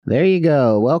There you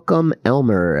go. Welcome,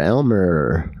 Elmer.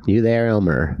 Elmer. You there,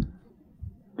 Elmer?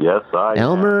 Yes, I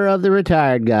Elmer of the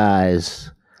Retired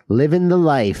Guys. Living the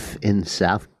life in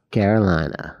South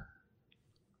Carolina.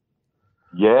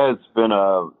 Yeah, it's been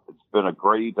a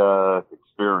great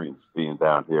experience being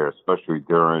down here, especially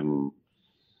during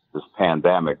this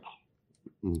pandemic.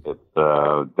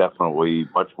 It's definitely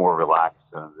much more relaxed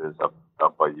than it is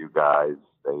up by you guys.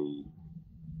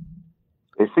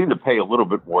 They seem to pay a little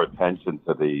bit more attention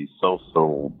to the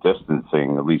social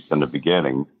distancing, at least in the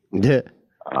beginning.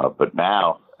 But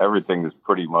now everything is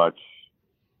pretty much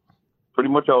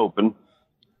open.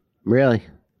 Really?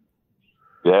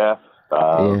 Yeah.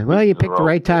 Yeah. Well, you picked the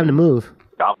right time to move.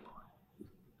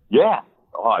 Yeah.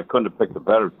 Oh, I couldn't have picked a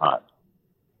better time.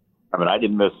 I mean, I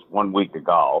didn't miss 1 week of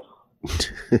golf.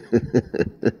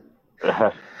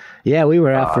 Yeah, we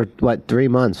were out for, 3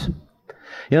 months?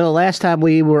 You know, the last time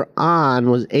we were on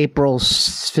was April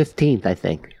 15th, I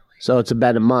think. So it's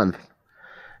about a month.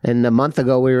 And a month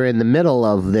ago, we were in the middle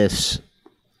of this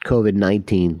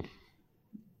COVID-19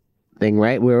 thing,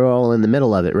 right? We were all in the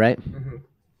middle of it, right? Mm-hmm.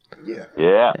 Yeah.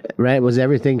 Yeah. Right? Was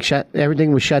everything shut?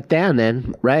 Everything was shut down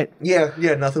then, right? Yeah.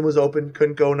 Nothing was open.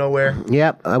 Couldn't go nowhere.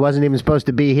 Yep. I wasn't even supposed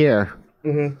to be here.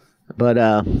 Mm-hmm. But,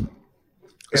 in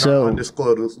an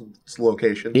undisclosed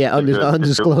location. Yeah,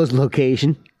 undisclosed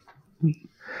location.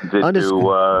 Did you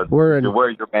wear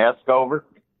your mask over?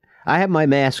 I have my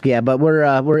mask, yeah, but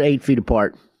we're 8 feet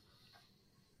apart.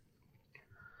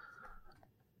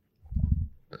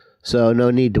 So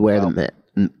no need to wear the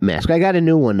mask. I got a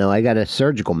new one though. I got a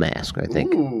surgical mask, I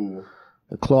think. Ooh.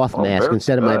 A cloth mask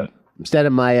instead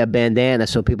of my bandana,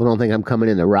 so people don't think I'm coming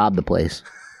in to rob the place.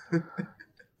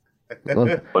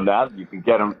 But now you can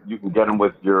get them. You can get them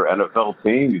with your NFL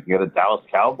team. You can get a Dallas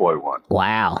Cowboy one.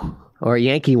 Wow. Or a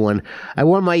Yankee one. I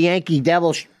wore my Yankee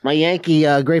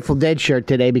Grateful Dead shirt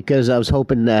today because I was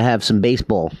hoping to have some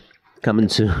baseball coming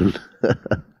soon.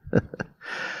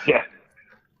 Yeah.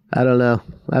 I don't know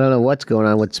what's going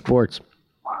on with sports.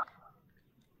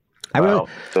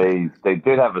 They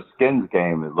did have a Skins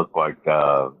game. It looked like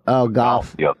golf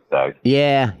the other day.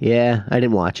 Yeah. I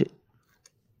didn't watch it.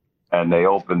 And they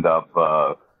opened up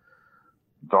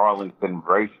Darlington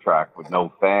Racetrack with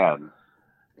no fans.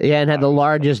 Yeah, and had the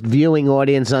largest viewing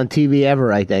audience on TV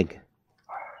ever, I think.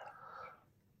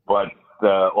 But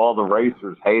all the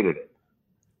racers hated it.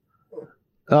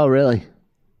 Oh, really?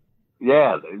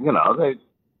 Yeah,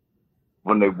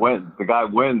 when they win, the guy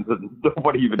wins, and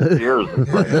nobody even cheers.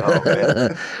 It's like, oh,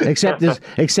 man.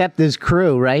 except this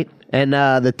crew, right? And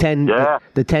the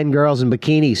 10 girls in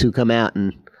bikinis who come out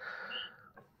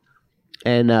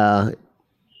and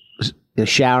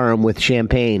shower them with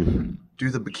champagne. Do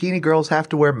the bikini girls have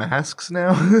to wear masks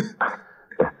now?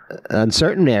 In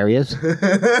certain areas.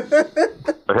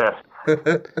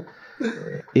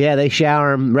 Yeah, they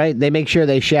shower them, right? They make sure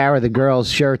they shower the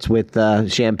girls' shirts with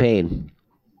champagne.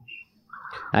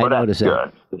 I noticed it.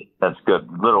 That's good.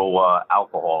 Little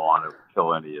alcohol on it will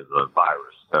kill any of the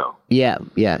virus, too. Yeah.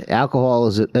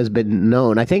 Alcohol has been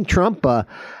known. I think Trump, I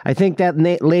think that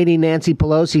lady Nancy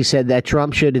Pelosi said that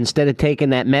Trump should, instead of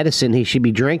taking that medicine, he should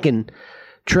be drinking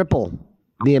triple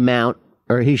the amount,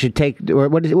 or he should take, or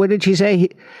what did she say?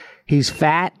 He's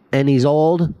fat and he's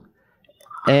old,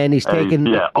 and he's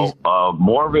taking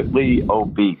morbidly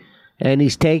obese, and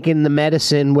he's taking the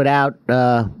medicine without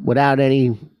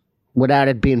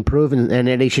it being proven, and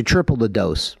that he should triple the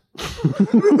dose.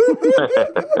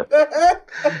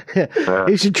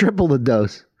 He should triple the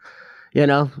dose.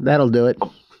 That'll do it.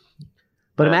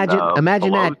 But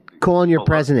imagine that, calling your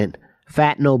president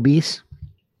fat and obese.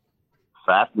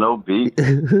 Fat and obese.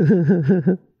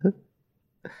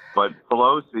 But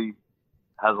Pelosi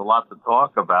has a lot to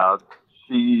talk about.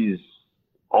 She's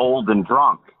old and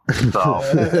drunk. So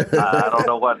I don't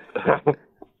know what.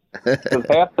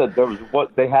 Because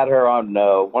they had her on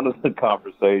one of the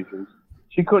conversations.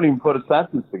 She couldn't even put a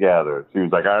sentence together. She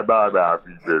was like, I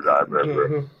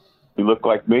remember. You look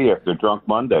like me after drunk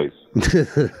Mondays.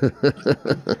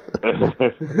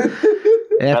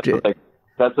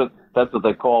 That's what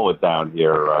they call it down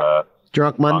here.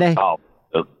 Drunk Monday?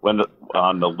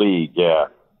 On the league, yeah.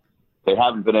 They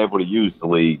haven't been able to use the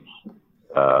league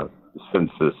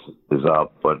since this is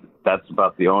up, but that's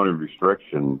about the only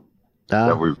restriction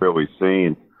that we've really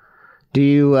seen. Do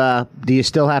you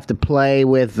still have to play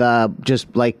with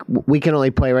just like we can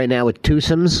only play right now with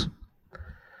twosomes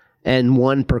and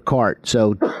one per cart?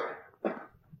 So,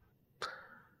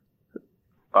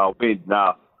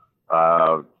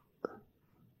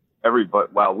 everybody.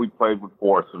 Well, we played with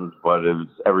foursomes, but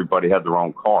everybody had their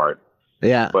own cart.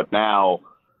 Yeah. But now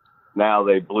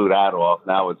they blew that off.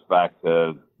 Now it's back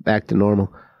to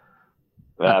normal.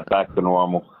 back to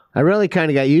normal. I really kind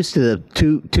of got used to the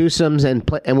twosomes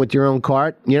and with your own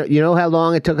cart. You know how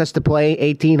long it took us to play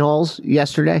 18 holes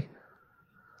yesterday?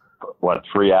 What,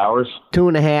 3 hours?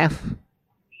 2.5.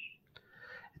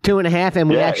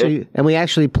 2.5, and we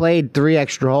actually played 3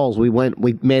 extra holes. We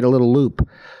made a little loop,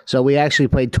 so we actually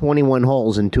played 21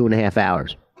 holes in 2.5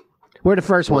 hours. We're the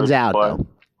first ones out though.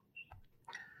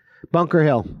 Bunker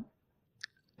Hill.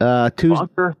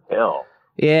 Bunker Hill.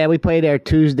 Yeah, we play there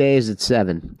Tuesdays at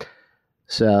 7.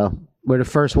 So we're the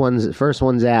first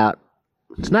ones out.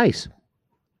 It's nice.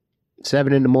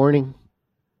 7 in the morning.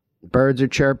 Birds are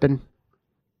chirping.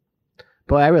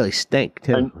 Boy, I really stink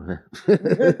too.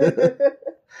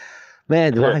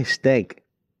 Man, do I stink.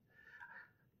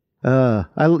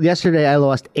 Yesterday I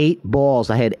lost 8 balls.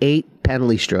 I had 8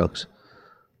 penalty strokes.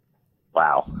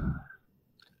 Wow.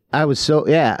 I was so,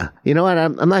 yeah. You know what?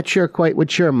 I'm not sure quite what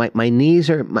sure. My knees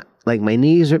are, my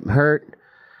knees are hurt.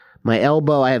 My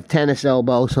elbow, I have tennis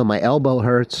elbow, so my elbow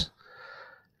hurts.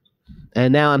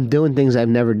 And now I'm doing things I've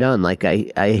never done. Like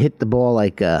I hit the ball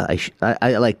like I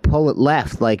like pull it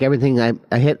left. Like everything I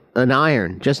hit an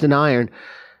iron, just an iron.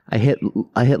 I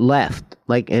hit left.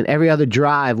 Like, and every other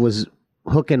drive was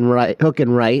hooking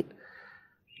right.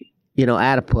 You know,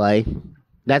 out of play.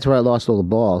 That's where I lost all the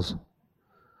balls.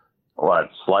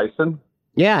 What, slicing?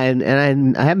 Yeah, and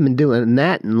I haven't been doing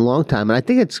that in a long time. And I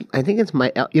think it's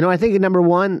my, you know, I think at number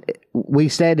 1 we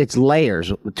said it's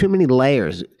layers, too many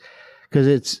layers, because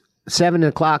it's 7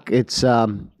 o'clock. It's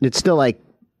still like,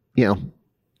 you know,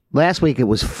 last week it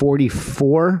was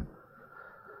 44,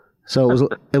 so it was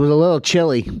a little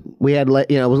chilly. We had,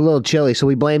 you know, it was a little chilly, so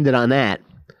we blamed it on that.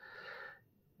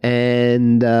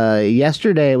 And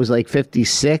yesterday it was like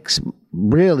 56,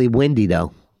 really windy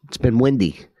though. It's been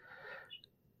windy.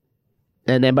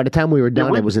 And then by the time we were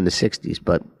done, it was in the 60s.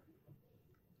 But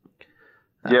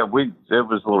yeah, it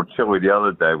was a little chilly the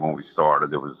other day when we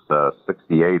started. It was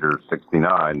 68 or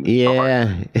 69.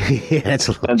 Yeah, it's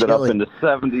a little ended chilly. Up in the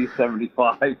 70s,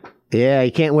 75. Yeah,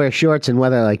 you can't wear shorts in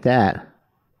weather like that.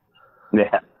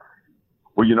 Yeah.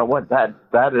 Well, you know what? That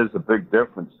is a big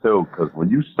difference too, because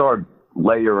when you start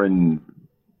layering,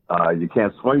 you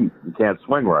can't swing. You can't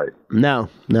swing right. No.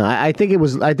 I think it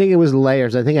was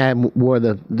layers. I think I wore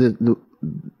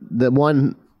the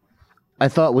one I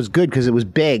thought was good because it was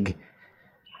big,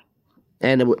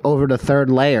 and over the third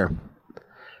layer.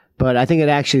 But I think it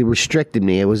actually restricted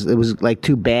me. It was like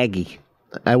too baggy.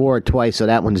 I wore it twice, so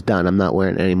that one's done. I'm not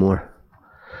wearing it anymore.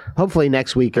 Hopefully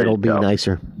next week it'll be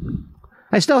nicer.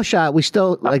 I still shot. We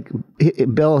still like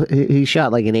Bill. He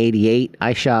shot like an 88.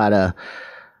 I shot a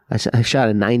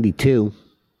 92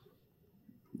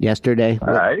 yesterday. All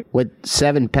right. With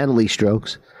 7 penalty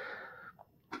strokes.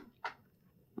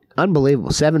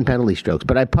 Unbelievable, 7 penalty strokes.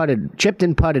 But I chipped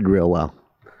and putted real well.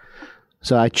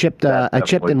 So I chipped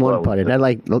and one putted. I had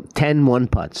like 10 one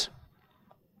putts,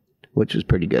 which was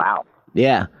pretty good. Wow.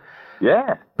 Yeah.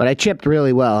 Yeah. But I chipped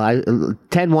really well.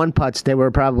 10 one putts, they were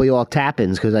probably all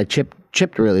tap-ins because I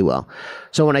chipped really well.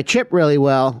 So when I chip really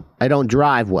well, I don't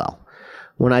drive well.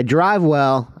 When I drive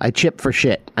well, I chip for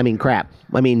shit. I mean crap.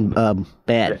 I mean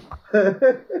bad.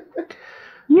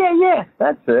 Yeah,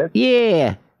 that's it.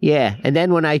 Yeah. And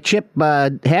then when I chip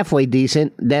halfway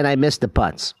decent, then I miss the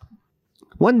putts.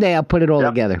 One day I'll put it all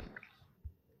together.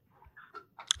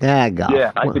 God.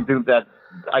 Yeah, I can do that.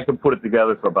 I can put it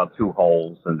together for about 2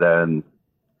 holes, and then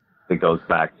it goes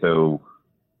back to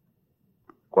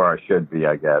where I should be,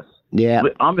 I guess. Yeah.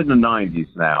 I'm in the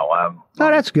 90s now. Oh,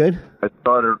 that's good. I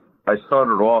started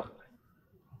off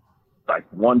like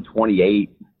 128.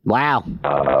 Wow.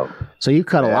 So you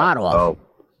cut a lot off.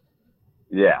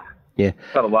 Yeah.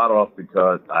 Cut a lot off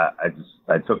because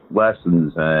I took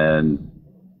lessons and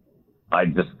I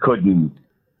just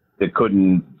it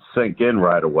couldn't sink in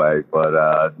right away.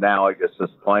 But now I guess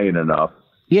just playing enough.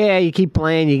 Yeah, you keep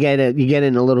playing, you get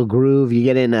in a little groove, you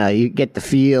get the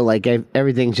feel like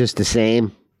everything's just the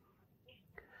same.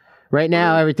 Right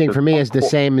now, everything for me is the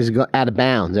same as out of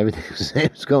bounds. Everything's the same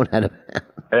as going out of bounds.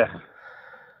 Yeah.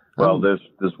 Well, there's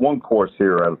one course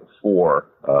here out of the 4,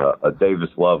 a Davis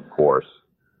Love course,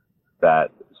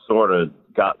 that sort of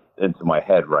got into my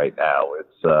head right now.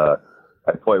 It's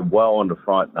I play well on the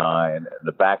front 9 and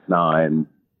the back 9,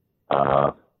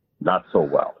 not so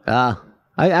well.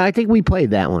 I think we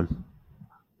played that one.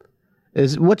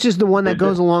 Which is the one that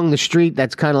goes along the street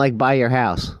that's kind of like by your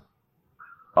house?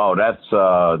 Oh, that's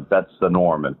the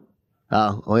Norman.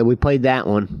 Oh, we played that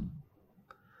one.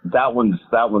 That one's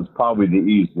probably the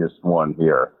easiest one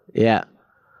here. Yeah.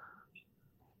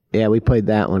 Yeah, we played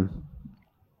that one.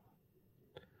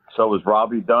 So is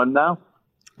Robbie done now?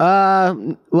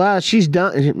 Well, she's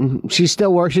done. She's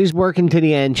still She's working to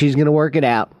the end. She's gonna work it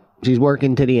out. She's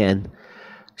working to the end.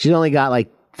 She's only got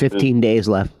like 15 days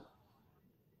left.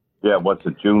 Yeah, what's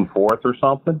it, June 4th or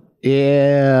something?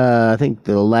 Yeah, I think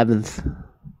the 11th.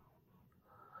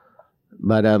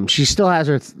 But she still has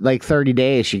her like 30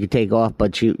 days she could take off,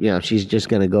 but she's just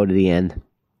gonna go to the end.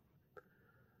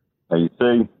 And you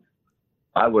see,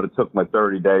 I would have took my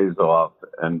 30 days off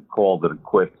and called it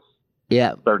quits.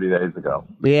 Yeah, 30 days ago.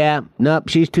 Yeah, nope,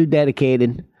 she's too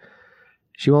dedicated.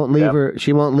 She won't leave her.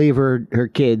 She won't leave her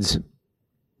kids.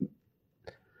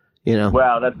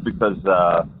 Well, that's because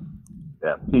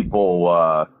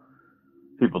people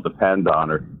depend on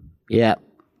her. Yeah.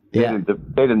 They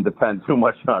didn't depend too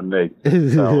much on me.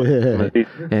 So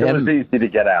it was easy to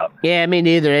get out. Yeah, me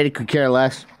neither. Eddie could care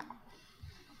less.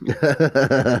 Have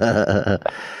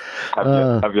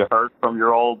you heard from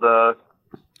your old? No,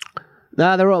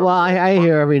 they're all, well. I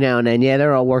hear every now and then. Yeah,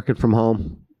 they're all working from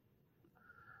home.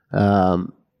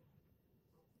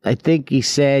 I think he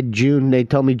said June. They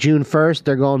told me June 1st.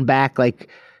 They're going back. Like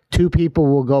 2 people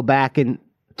will go back into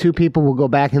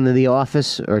the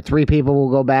office, or 3 people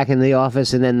will go back into the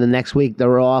office, and then the next week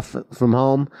they're off from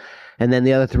home, and then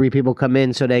the other 3 people come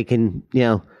in so they can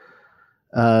do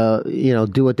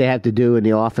what they have to do in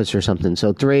the office or something.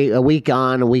 So a week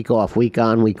on, a week off, week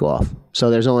on, week off. So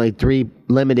there's only 3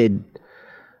 limited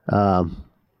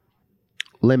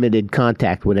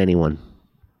contact with anyone.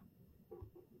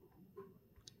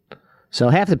 So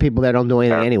half the people there don't do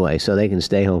anything anyway, so they can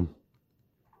stay home.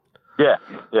 Yeah.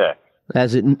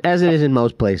 As it is in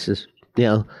most places.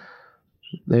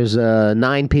 There's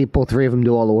 9 people, 3 of them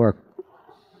do all the work.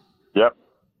 Yep.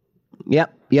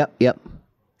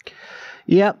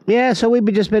 Yeah, so we've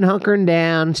just been hunkering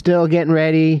down, still getting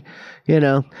ready. You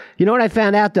know what I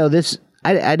found out though?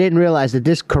 I didn't realize that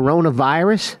this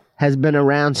coronavirus has been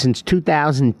around since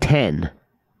 2010.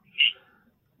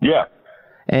 Yeah.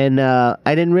 And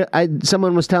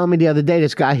someone was telling me the other day,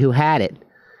 this guy who had it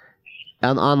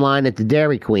online at the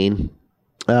Dairy Queen,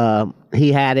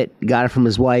 he had it, got it from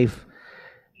his wife.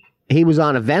 He was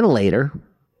on a ventilator,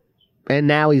 and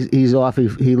now he's off.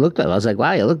 He looked at it. I was like,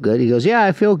 wow, you look good. He goes, yeah,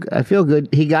 I feel good.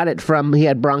 He got it he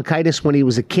had bronchitis when he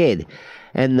was a kid,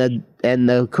 and the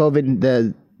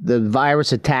COVID, the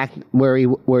virus attacked where he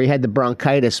had the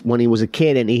bronchitis when he was a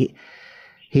kid, and he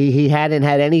hadn't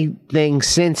had anything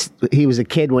since he was a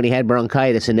kid when he had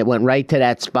bronchitis, and it went right to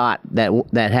that spot that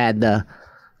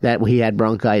he had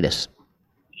bronchitis.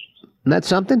 Isn't that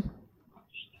something?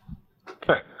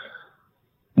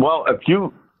 Well, if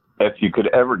you could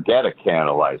ever get a can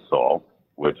of Lysol,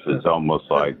 which is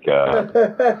almost like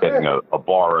getting a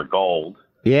bar of gold.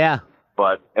 Yeah.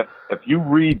 But if you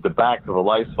read the back of the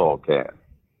Lysol can,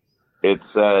 it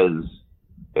says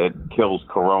it kills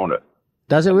corona.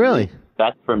 Does it really?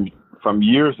 That's from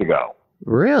years ago.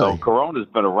 Really? So corona's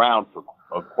been around for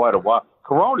quite a while.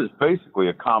 Corona is basically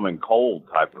a common cold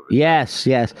type of it. Yes.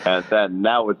 And then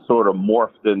now it's sort of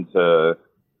morphed into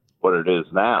what it is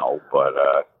now. But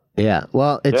yeah,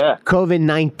 well, it's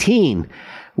COVID-19,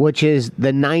 which is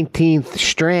the 19th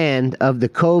strand of the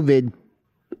COVID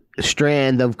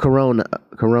strand of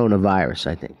coronavirus,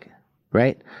 I think.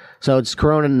 Right? So it's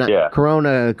corona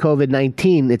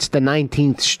COVID-19. It's the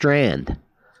 19th strand,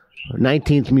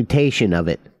 19th mutation of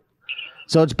it.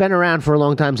 So it's been around for a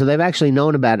long time. So they've actually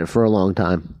known about it for a long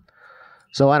time.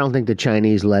 So I don't think the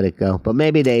Chinese let it go, but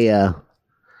maybe they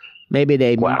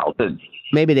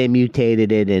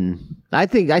mutated it, and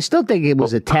I still think it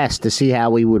was a test to see how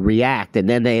we would react, and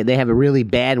then they have a really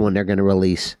bad one they're going to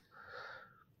release.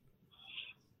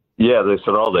 Yeah, they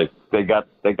said, they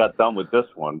got done with this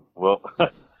one. Well,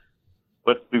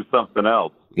 let's do something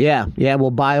else. Yeah,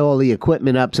 we'll buy all the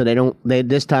equipment up so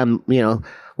this time,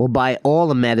 we'll buy all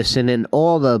the medicine and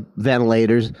all the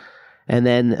ventilators, and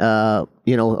then,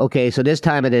 okay, so this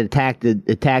time it attacked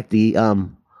the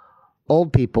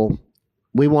old people.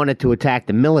 We wanted to attack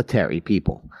the military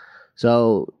people.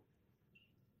 So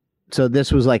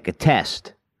this was like a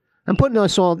test. I'm putting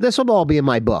this will all be in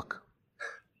my book.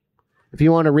 If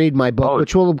you want to read my book,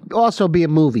 which will also be a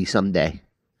movie someday.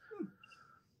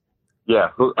 Yeah,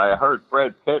 I heard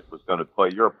Fred Pitt was going to play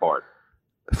your part.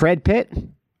 Fred Pitt?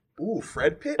 Ooh,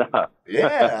 Fred Pitt?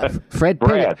 Yeah. Fred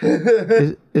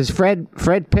Pitt. Is Fred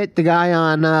Pitt the guy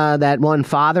on that one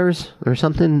Fathers or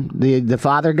something? The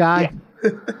father guy?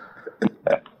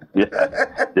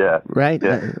 Yeah. Right?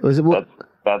 Yeah.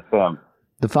 That's him.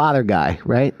 The father guy,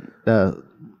 right? The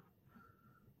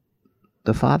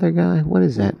father guy? What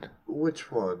is that?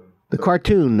 Which one? The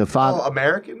cartoon, the father. Oh,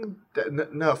 American?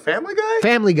 No, Family Guy?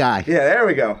 Family Guy. Yeah, there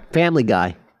we go. Family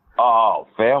Guy. Oh,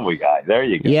 Family Guy. There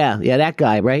you go. Yeah, that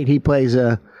guy, right? He plays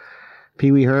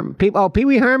Pee Wee Herman. Pee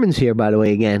Wee Herman's here, by the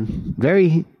way, again.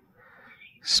 Very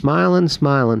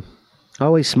smiling.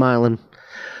 Always smiling.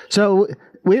 So,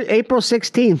 April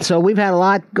 16th. So, we've had a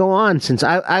lot go on since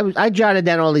I jotted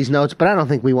down all these notes, but I don't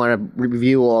think we want to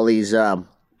review all these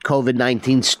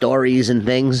COVID-19 stories and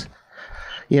things.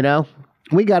 You know?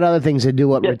 We got other things to do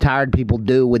what retired people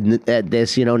do with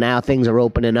this. You know, now things are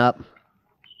opening up.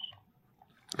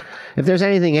 If there's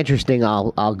anything interesting,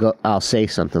 I'll say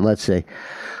something. Let's see.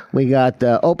 We got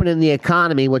opening the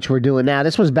economy, which we're doing now.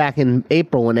 This was back in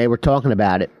April when they were talking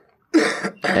about it.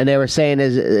 And they were saying,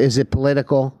 is it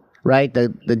political, right? The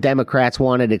Democrats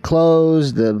wanted it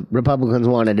closed. The Republicans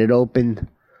wanted it open.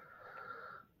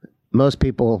 Most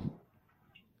people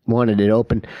wanted it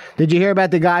open. Did you hear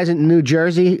about the guys in New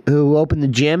Jersey who opened the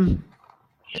gym?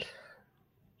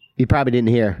 You probably didn't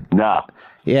hear. No.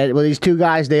 Yeah, well, these two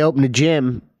guys, they opened a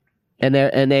gym. And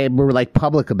they were like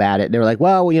public about it. They were like,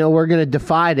 well, you know, we're going to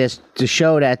defy this to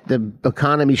show that the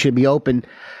economy should be open,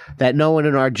 that no one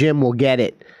in our gym will get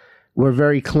it. We're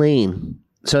very clean.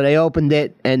 So they opened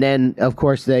it, and then, of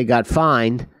course, they got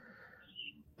fined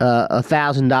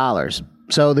 $1,000.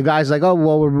 So the guy's like, oh,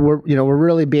 well, we're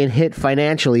really being hit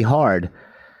financially hard.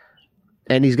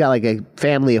 And he's got like a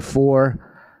family of 4.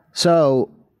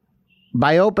 So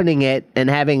by opening it and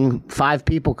having 5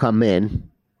 people come in,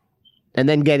 and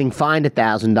then getting fined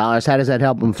 $1,000, how does that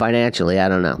help him financially? I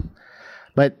don't know.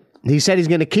 But he said he's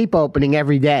going to keep opening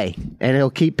every day, and he'll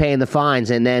keep paying the fines.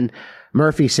 And then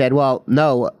Murphy said, well,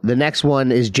 no, the next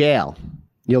one is jail.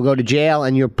 You'll go to jail,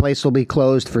 and your place will be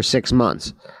closed for 6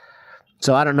 months.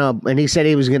 So I don't know. And he said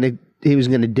he was going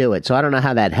to do it. So I don't know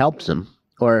how that helps him.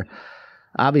 Or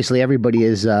obviously everybody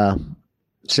is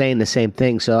saying the same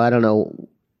thing. So I don't know.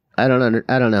 I don't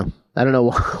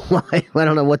know why. I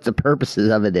don't know what the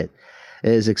purposes of it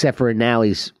is, except for now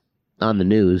he's on the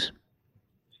news.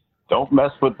 Don't mess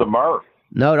with the Murph.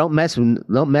 No, don't mess with him.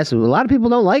 A lot of people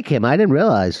don't like him. I didn't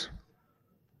realize.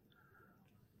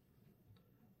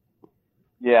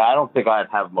 Yeah, I don't think I'd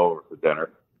have him over for dinner.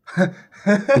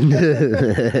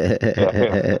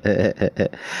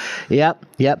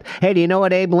 Yep. Hey, do you know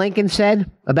what Abe Lincoln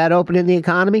said about opening the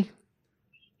economy?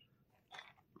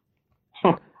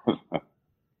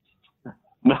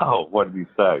 No, what did he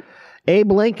say?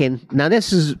 Abe Lincoln, now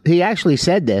he actually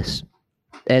said this,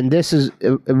 and this is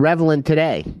relevant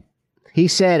today. He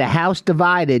said, a house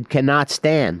divided cannot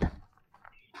stand.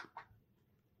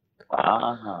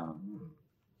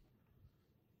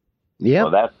 Yeah.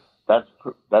 Well,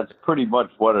 that's pretty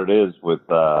much what it is with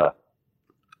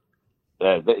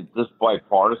this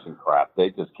bipartisan crap. They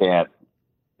just can't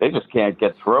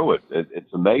get through it.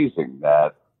 It's amazing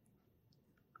that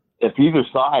if either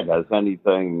side has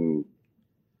anything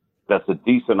that's a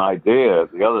decent idea,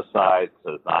 the other side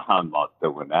says, I'm not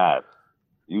doing that.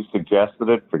 You suggested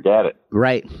it, forget it.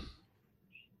 Right.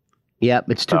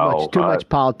 Yep, it's too much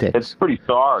politics. It's pretty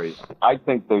sorry. I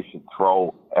think they should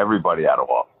throw everybody out of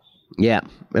office. Yeah,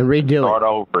 and redo Start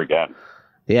over again.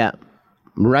 Yeah.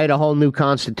 Write a whole new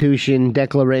constitution,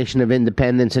 Declaration of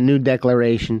Independence, a new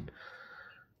declaration.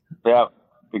 Yeah,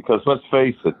 because let's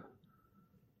face it,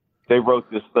 they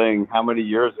wrote this thing how many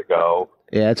years ago?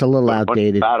 Yeah, it's a little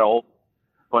outdated.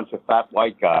 Bunch of fat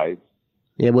white guys.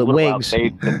 Yeah, with wigs.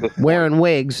 Wearing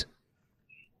wigs.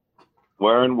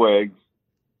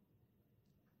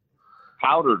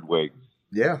 Powdered wigs.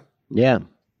 Yeah. Yeah.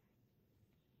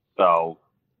 So,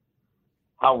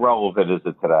 how relevant is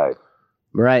it today?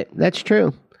 Right, that's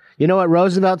true. You know what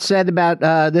Roosevelt said about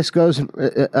this goes,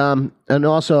 and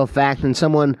also a fact, and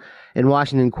someone in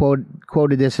Washington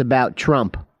quoted this about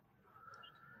Trump.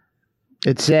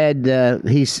 It said,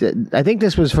 he said, I think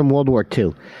this was from World War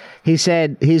II. He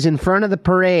said, he's in front of the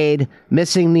parade,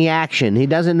 missing the action. He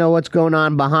doesn't know what's going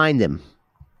on behind him.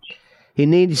 He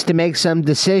needs to make some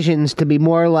decisions to be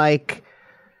more like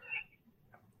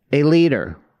a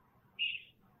leader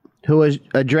who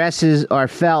addresses are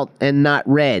felt and not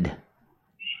read.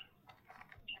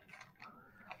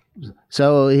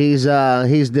 So he's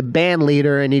the band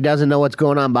leader, and he doesn't know what's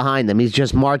going on behind him. He's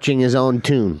just marching his own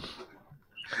tune.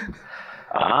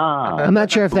 I'm not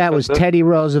sure if that was Teddy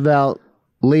Roosevelt,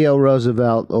 Leo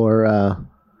Roosevelt, or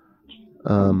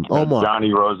Omar.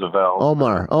 Johnny Roosevelt.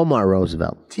 Omar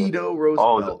Roosevelt. Tito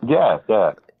Roosevelt. Oh,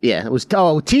 yeah. Yeah, it was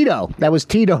Tito. That was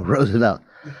Tito Roosevelt.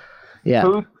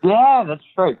 Yeah. Yeah, that's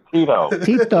right, Tito.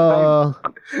 Tito.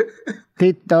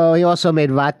 He also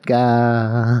made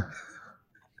vodka.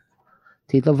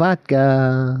 Tito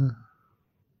vodka.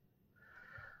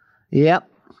 Yep.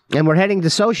 And we're heading to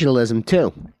socialism,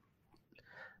 too.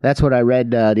 That's what I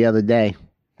read the other day.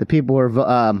 The people were,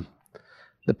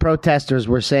 the protesters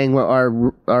were saying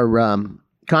our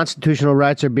constitutional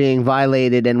rights are being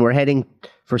violated, and we're heading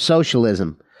for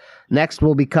socialism. Next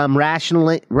will become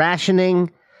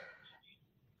rationing,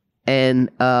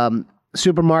 and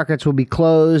supermarkets will be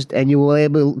closed, and you will be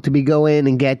able to go in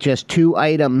and get just 2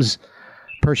 items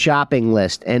per shopping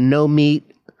list, and no meat,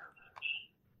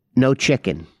 no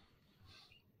chicken.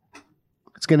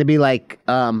 It's going to be like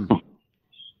Charlton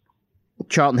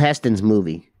Heston's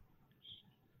movie.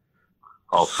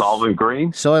 Oh, Soylent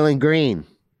Green? Soylent Green.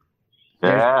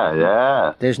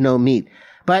 Yeah. There's no meat.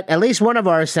 But at least one of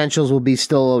our essentials will be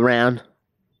still around.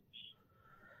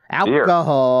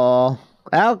 Alcohol.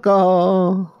 And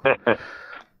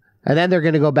then they're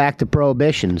going to go back to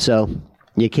prohibition. So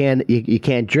you can't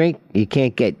drink, you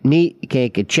can't get meat, you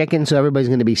can't get chicken, so everybody's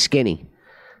going to be skinny.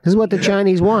 This is what the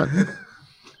Chinese want.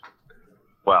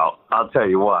 Well, I'll tell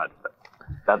you what.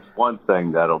 That's one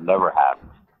thing that'll never happen.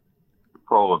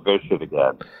 Prohibition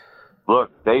again. Look,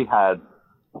 they had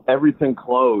everything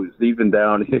closed, even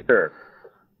down here.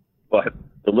 But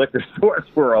the liquor stores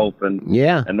were open.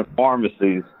 Yeah. And the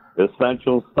pharmacies,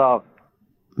 essential stuff.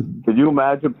 Could you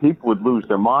imagine people would lose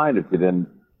their mind if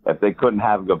they couldn't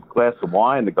have a glass of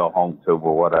wine to go home to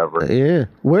or whatever? Yeah.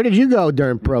 Where did you go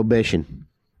during Prohibition?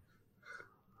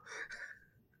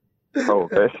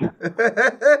 Prohibition.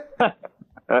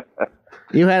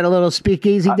 You had a little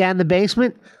speakeasy down the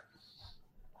basement?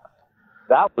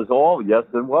 That was all. Yes,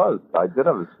 it was. I did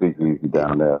have a speakeasy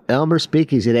down there. Elmer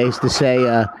Speakeasy. They used to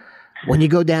say, when you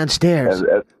go downstairs,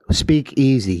 speak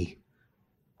easy.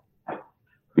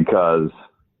 Because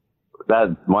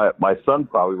my son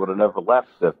probably would have never left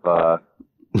if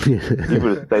he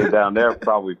would have stayed down there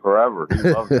probably forever. He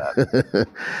loved that.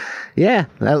 Yeah.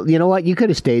 You know what? You could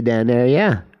have stayed down there,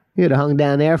 yeah. You could have hung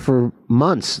down there for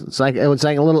months. It was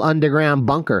like a little underground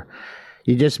bunker.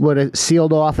 You just would have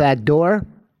sealed off that door.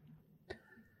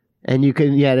 And you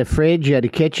had a fridge, you had a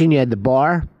kitchen, you had the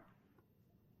bar,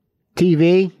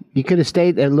 TV. You could have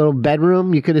stayed in a little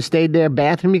bedroom. You could have stayed there,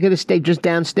 bathroom. You could have stayed just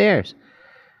downstairs.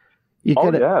 You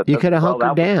could have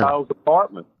hunkered down. That was Kyle's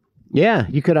apartment. Yeah,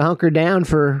 you could have hunkered down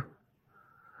for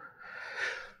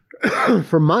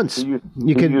months. He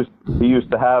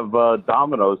used to have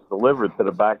Domino's delivered to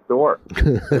the back door.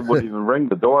 They wouldn't even ring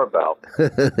the doorbell.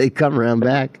 They come around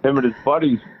back. Him and his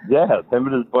buddies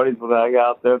would hang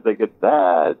out there. They get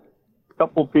that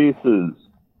couple pieces.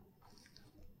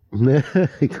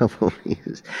 A couple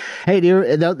pieces. Hey,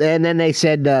 and then they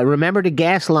said, remember the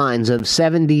gas lines of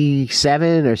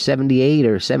 77 or 78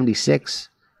 or 76?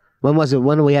 When was it?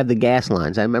 When do we have the gas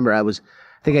lines? I remember I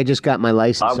think I just got my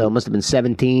license, so it must have been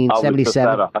 77.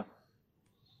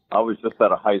 I was just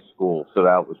out of high school, so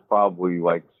that was probably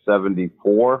like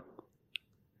 74.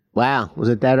 Wow, was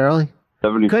it that early?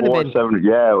 74, 70,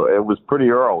 yeah, it was pretty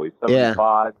early.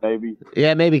 75, maybe.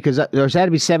 Yeah, maybe, because there had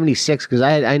to be 76, because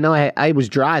I know I was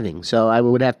driving, so I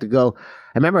would have to go.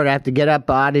 I remember I'd have to get up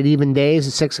odd at even days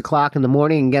at 6 o'clock in the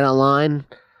morning and get online,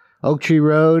 Oak Tree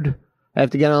Road. I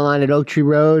have to get online at Oak Tree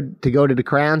Road to go to the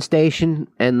Crown Station,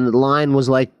 and the line was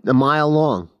like a mile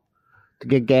long to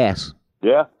get gas.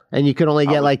 Yeah. And you could only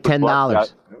get like $10. Oh,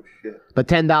 shit. But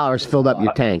 $10 filled up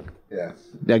your tank. Yeah.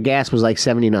 The gas was like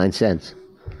 79 cents.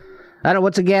 I don't know,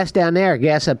 what's the gas down there?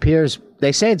 Gas up here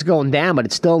they say it's going down, but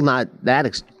it's still not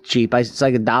that cheap. It's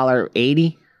like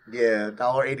 $1.80. Yeah,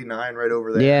 $1.89 right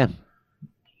over there. Yeah.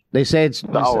 They say it's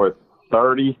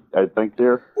 $1.30, I think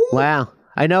here. Wow.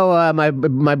 I know my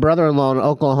brother-in-law in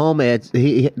Oklahoma,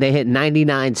 they hit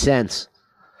 99 cents.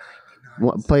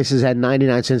 Places had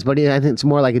 99 cents, but I think it's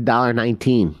more like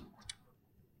 $1.19.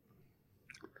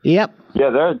 Yep.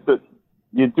 Yeah,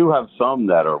 you do have some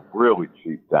that are really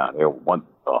cheap down here.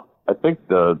 I think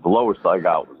the lowest I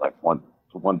got was like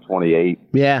 128.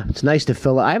 Yeah, it's nice to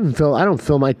fill. I don't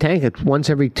fill my tank. It's once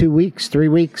every 2 weeks, 3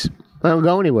 weeks. I don't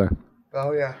go anywhere.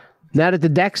 Oh yeah. Now that the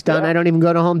deck's done, I don't even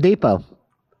go to Home Depot.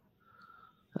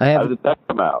 How did that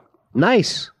come out?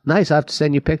 Nice. I'll have to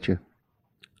send you a picture.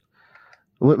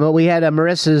 Well, we had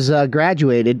Marissa's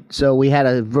graduated, so we had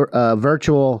a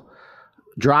virtual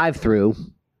drive-through.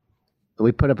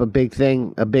 We put up a big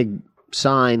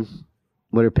sign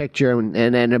with her picture, and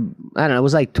then, I don't know, it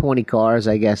was like 20 cars,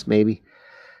 I guess, maybe.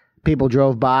 People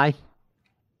drove by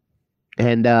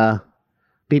and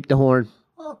beeped the horn.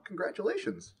 Oh,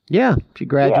 congratulations. Yeah, she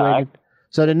graduated.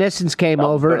 So the Nissans came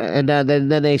over, and then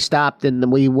they stopped, and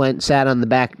we sat on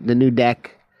the new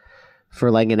deck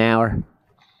for like an hour.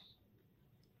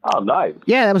 Oh, nice.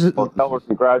 Yeah, that was... Well, tell her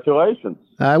congratulations.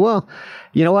 I will.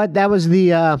 You know what? That was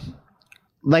the...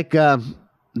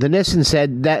 the Nissan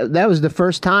said that was the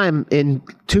first time in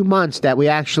 2 months that we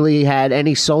actually had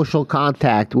any social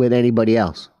contact with anybody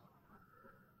else.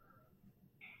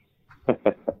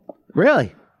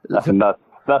 Really? That's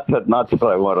not that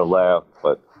I want to laugh,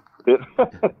 but it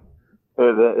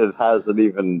hasn't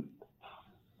even.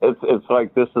 It's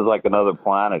like this is like another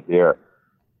planet here.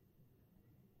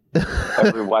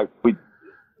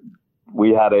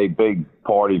 We had a big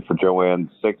party for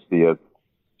Joanne's 60th.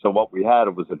 So what we had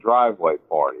was a driveway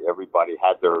party. Everybody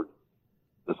had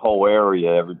this whole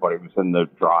area. Everybody was in their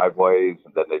driveways,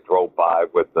 and then they drove by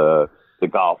with the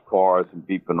golf cars and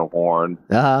beeping the horn.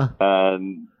 Uh-huh.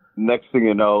 And next thing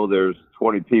you know, there's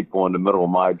 20 people in the middle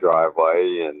of my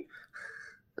driveway,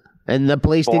 and the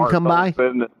police didn't come by.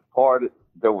 There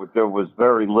was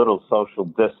very little social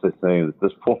distancing at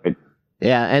this point.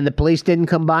 Yeah, and the police didn't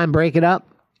come by and break it up?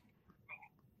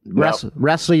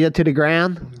 Wrestle you to the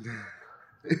ground?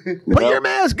 Put your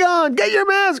mask on! Get your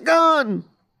mask on!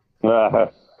 No,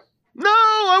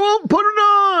 I won't put it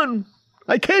on!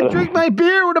 I can't drink my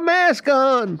beer with a mask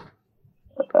on!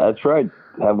 That's right.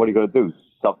 And what are you going to do?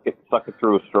 Suck it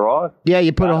through a straw? Yeah,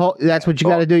 you put a hole. That's what you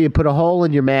got to do. You put a hole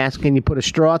in your mask and you put a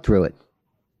straw through it.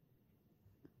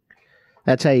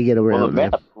 That's how you get around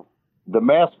it. The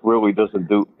mask really doesn't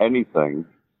do anything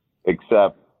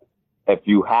except if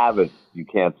you have it, you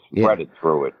can't spread it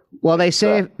through it. Well, they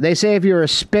say if you're a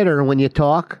spitter when you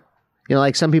talk,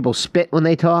 like some people spit when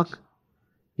they talk.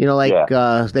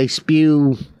 They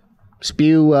spew.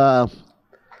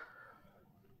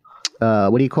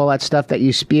 What do you call that stuff that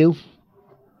you spew?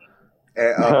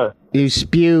 You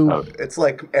spew. It's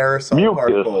like aerosol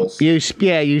particles. You spew.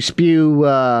 You spew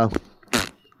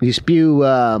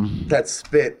that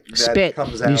spit that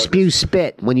comes out. You spew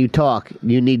spit when you talk.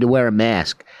 You need to wear a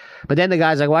mask. But then the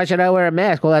guy's like, "Why should I wear a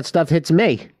mask? Well, that stuff hits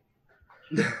me."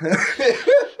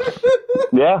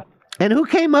 Yeah. And who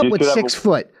came up with 6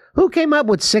 foot? Who came up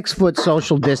with 6 foot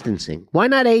social distancing? Why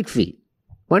not 8 feet?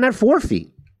 Why not 4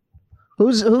 feet?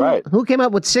 Who came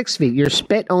up with 6 feet? Your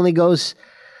spit only goes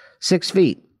 6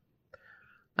 feet.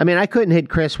 I mean, I couldn't hit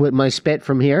Chris with my spit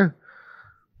from here.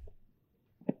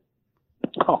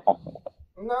 No,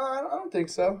 I don't think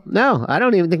so. No, I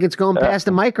don't even think it's going past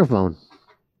the microphone.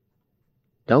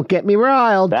 Don't get me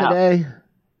riled today.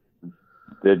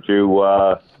 Did you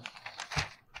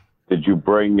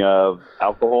bring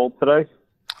alcohol today?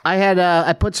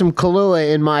 I put some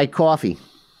Kahlua in my coffee.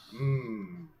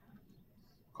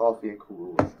 Coffee and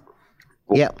Kahlua.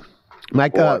 Yep. My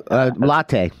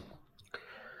latte.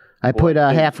 I put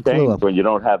half a Kahlua. When you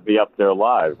don't have me up there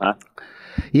live, huh?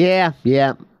 Yeah,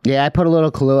 I put a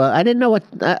little Kahlua. I didn't know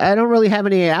I don't really have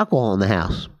any alcohol in the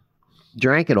house.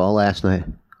 Drank it all last night.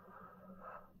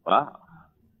 Wow.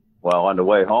 Well, on the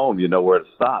way home, you know where to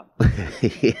stop.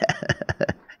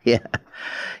 Yeah.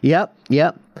 Yep.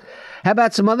 How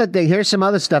about some other thing? Here's some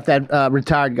other stuff that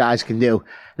retired guys can do.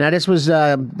 Now, this was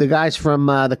the guys from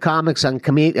the comics on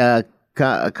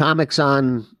comics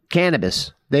on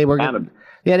cannabis. They were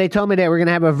they told me they were going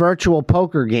to have a virtual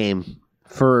poker game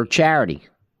for charity.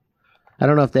 I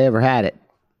don't know if they ever had it.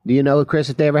 Do you know, Chris,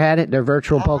 if they ever had it? Their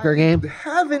virtual poker game? I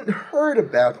haven't heard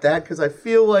about that because I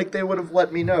feel like they would have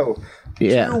let me know.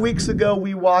 Yeah. 2 weeks ago,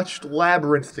 we watched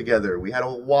Labyrinth together. We had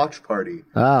a watch party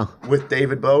with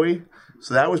David Bowie.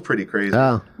 So that was pretty crazy.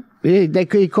 Oh.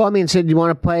 He called me and said, "You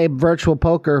want to play virtual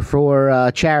poker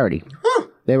for charity?" Huh.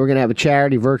 They were going to have a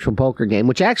charity virtual poker game,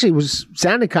 which actually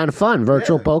sounded kind of fun.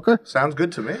 Virtual poker. Sounds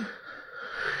good to me.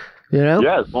 You know?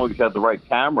 Yeah, as long as you have the right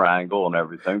camera angle and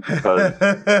everything. Because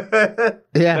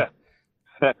yeah.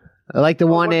 I like the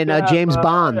one in James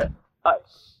Bond.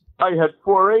 I had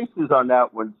 4 aces on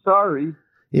that one. Sorry.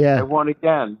 Yeah. I won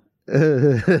again.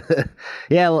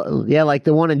 yeah, like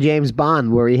the one in James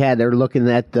Bond where he had her looking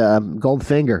at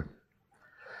Goldfinger.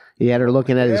 He had her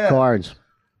looking at his cards.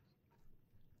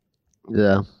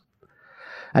 Yeah.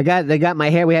 They got my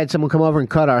hair. We had someone come over and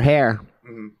cut our hair.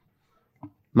 Mm-hmm.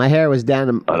 My hair was down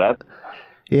to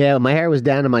my hair was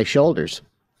down to my shoulders.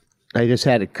 I just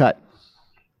had it cut.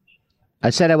 I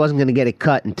said I wasn't going to get it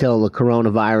cut until the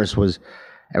coronavirus was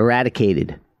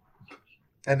eradicated.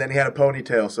 And then he had a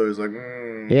ponytail, so he was like,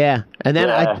 Yeah. And then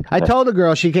I told the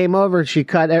girl, she came over, she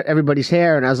cut everybody's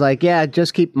hair, and I was like, yeah,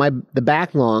 just keep the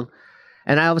back long.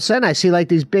 And all of a sudden, I see like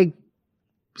these big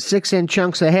 6-inch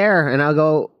chunks of hair, and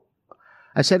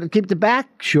I said, keep the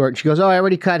back short. And she goes, oh, I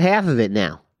already cut half of it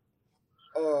now.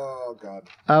 Oh, God.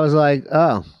 I was like,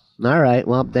 oh, all right,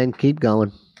 well, then keep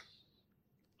going.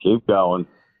 Keep going.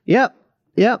 Yep.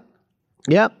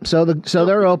 So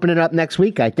they're opening up next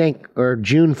week, I think, or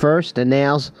June 1st, and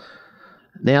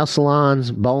nail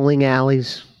salons, bowling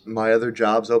alleys. My other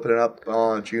job's opening up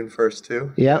on June 1st,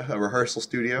 too. Yeah. A rehearsal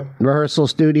studio. Rehearsal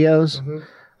studios.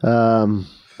 Mm-hmm.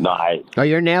 Nice. Are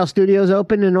your nail studios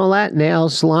open and all that? Nail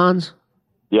salons?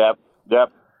 Yep.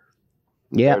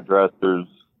 Yeah. Hairdressers.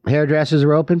 Hairdressers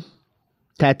are open?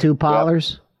 Tattoo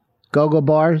parlors? Go-go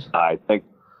bars? I think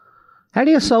How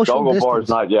do you social go-go distance? bars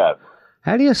not yet.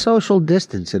 How do you social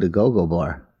distance at a go-go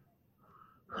bar?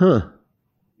 Huh.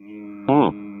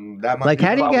 That might Like, be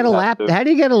how do you get a lap? How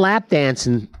do you get a lap dance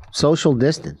in social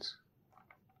distance?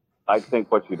 I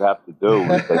think what you'd have to do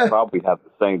is they probably have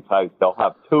the same type. They'll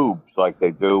have tubes like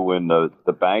they do in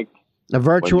the bank. A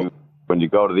virtual. When you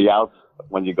go to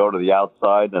the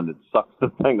outside and it sucks the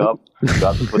thing up, you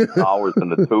have to put dollars in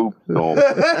the tube. So.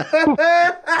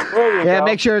 Yeah,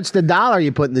 make sure it's the dollar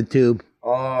you put in the tube.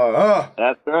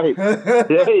 That's right.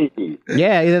 Hey.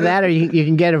 Yeah, either that or you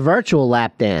can get a virtual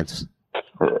lap dance.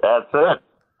 That's it.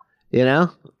 You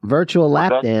know, virtual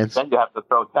lap dance. Then you have to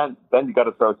throw $10. Then you got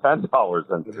to throw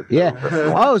 $10 into the tube.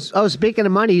 Yeah. Oh, speaking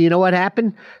of money, you know what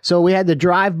happened? So we had the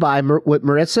drive-by with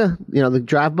Maritza. You know, the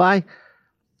drive-by.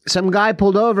 Some guy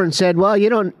pulled over and said, "Well, you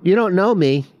don't know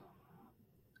me,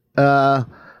 but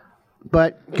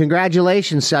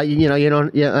congratulations. You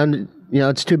know,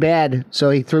 it's too bad." So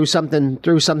he threw something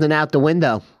out the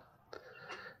window.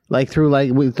 We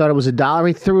thought it was $1.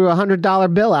 He threw a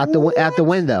 $100 bill out the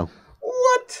window.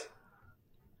 What?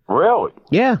 Really?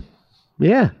 Yeah.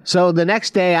 So the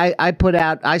next day,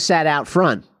 I sat out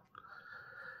front,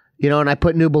 you know, and I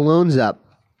put new balloons up,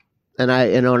 and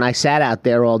I sat out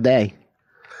there all day.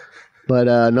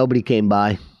 But nobody came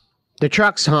by. The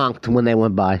trucks honked when they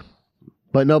went by,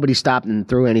 but nobody stopped and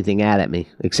threw anything at me,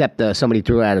 except somebody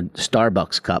threw out a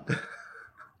Starbucks cup.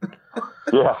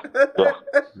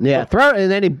 Yeah. Throw it,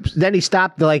 and then he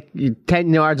stopped like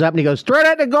 10 yards up, and he goes, "Throw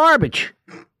that in the garbage."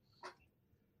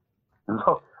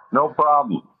 No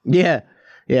problem. Yeah.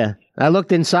 I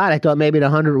looked inside. I thought maybe the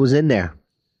 100 was in there.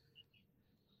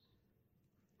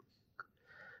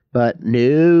 But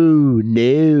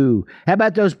no. How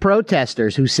about those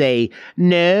protesters who say,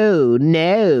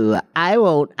 no, I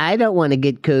won't. I don't want to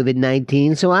get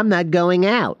COVID-19, so I'm not going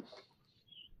out.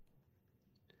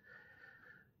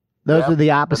 Those are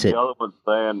the opposite. The other one's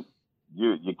saying,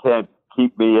 you can't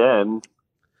keep me in.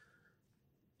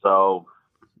 So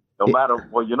no matter,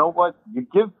 well, you know what? You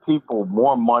give people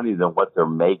more money than what they're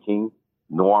making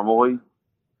normally,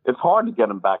 it's hard to get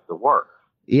them back to work.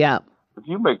 Yeah. If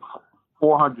you make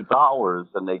 $400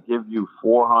 and they give you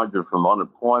 $400 from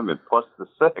unemployment plus the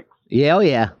 $6.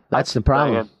 Yeah. That's the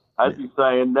problem. I'd be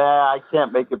saying, nah, I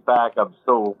can't make it back.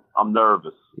 I'm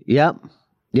nervous. Yep.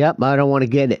 I don't want to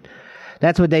get it.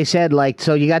 That's what they said. Like,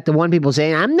 so you got the one people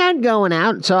saying, I'm not going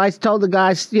out. So I told the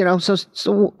guys, you know, so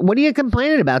what are you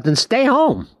complaining about? Then stay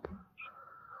home.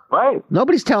 Right.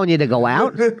 Nobody's telling you to go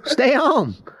out. Stay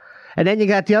home. And then you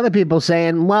got the other people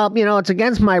saying, well, you know, it's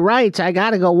against my rights. I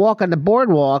got to go walk on the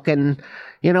boardwalk. And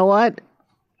you know what?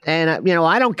 And, you know,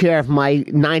 I don't care if my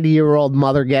 90-year-old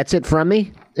mother gets it from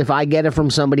me. If I get it from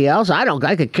somebody else, I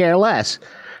could care less.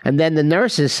 And then the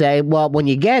nurses say, well, when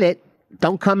you get it,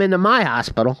 don't come into my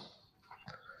hospital.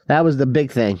 That was the big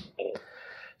thing.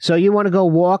 So you want to go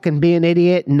walk and be an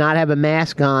idiot and not have a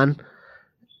mask on.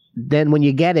 Then when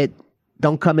you get it,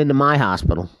 don't come into my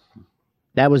hospital.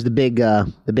 That was the big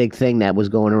thing that was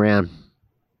going around.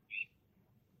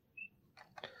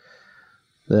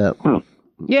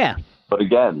 Yeah. But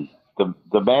again,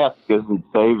 the mask isn't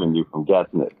saving you from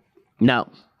getting it. No.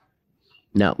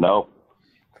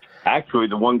 Actually,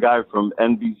 the one guy from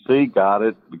NBC got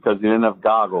it because he didn't have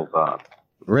goggles on.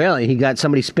 Really? He got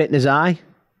somebody spit in his eye?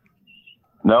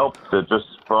 Nope. They're just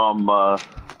from,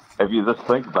 if you just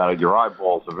think about it, your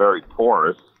eyeballs are very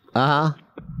porous. Uh-huh.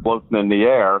 Floating in the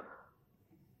air.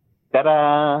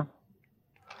 Ta-da!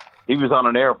 He was on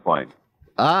an airplane.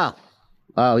 Oh,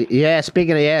 yeah.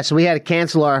 Speaking of, so we had to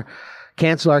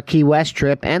cancel our Key West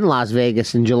trip and Las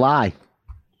Vegas in July.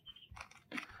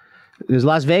 Because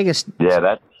Las Vegas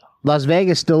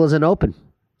still isn't open.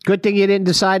 Good thing you didn't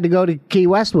decide to go to Key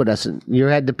West with us. And you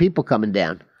had the people coming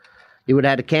down. You would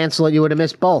have had to cancel it. You would have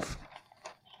missed both.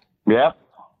 Yep.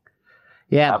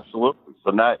 Yeah. Absolutely.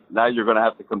 So now you're going to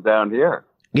have to come down here.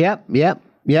 Yep. Yeah.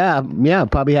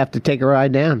 Probably have to take a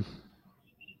ride down.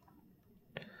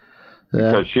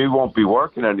 Because she won't be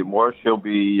working anymore. She'll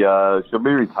be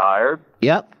retired.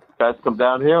 Yep. Guys come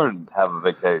down here and have a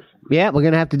vacation. Yeah, we're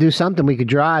going to have to do something. We could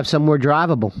drive somewhere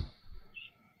drivable.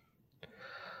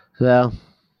 So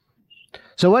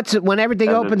when everything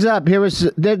opens up,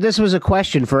 this was a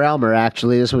question for Elmer,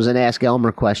 actually. This was an Ask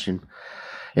Elmer question.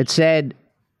 It said,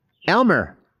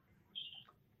 Elmer,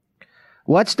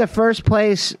 what's the first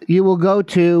place you will go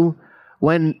to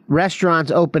when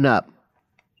restaurants open up?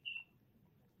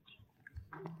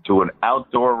 To an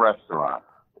outdoor restaurant,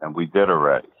 and we did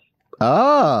already.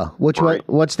 Oh,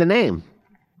 what's the name?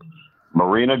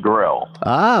 Marina Grill.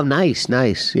 Oh, nice.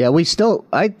 Yeah,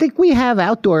 I think we have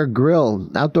outdoor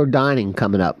dining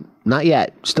coming up. Not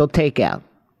yet. Still takeout.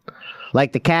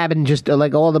 Like the cabin, just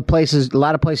like all the places, a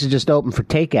lot of places just open for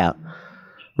takeout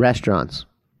restaurants.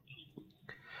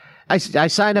 I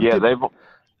signed up.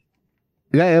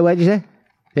 Yeah, what'd you say?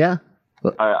 Yeah.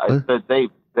 I said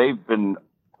they've been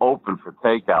open for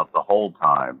takeout the whole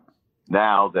time.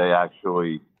 Now they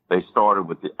started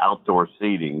with the outdoor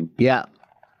seating. Yeah.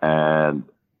 And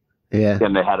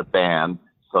then they had a band,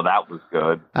 so that was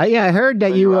good. Yeah, I heard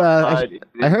that you. I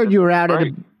heard you were out at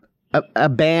a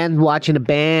band, watching a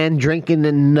band, drinking,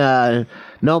 and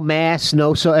no masks,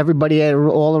 so everybody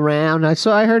all around.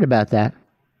 I heard about that.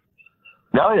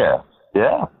 Oh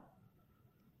yeah.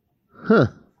 Huh.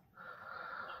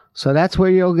 So that's where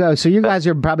you'll go. So you guys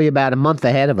are probably about a month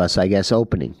ahead of us, I guess,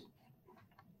 opening.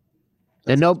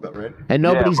 And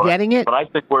nobody's getting it. But I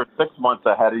think we're 6 months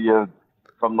ahead of you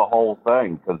from the whole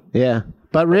thing.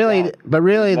 But really,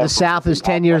 the South is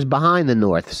 10 years behind the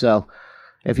North. So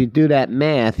if you do that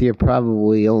math, you're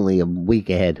probably only a week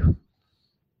ahead.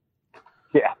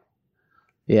 Yeah.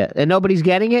 Yeah, and nobody's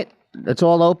getting it. It's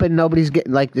all open. Nobody's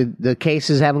getting the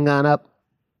cases haven't gone up.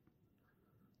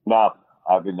 No,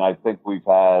 I mean I think we've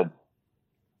had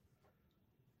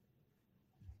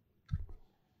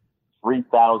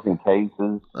 3,000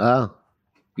 cases. Oh,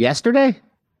 yesterday?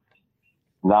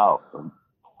 No,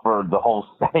 for the whole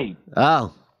state.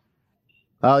 Oh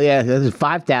yeah, there's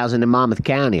 5,000 in Monmouth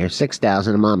County or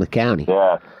 6,000 in Monmouth County.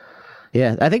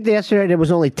 Yeah. I think yesterday there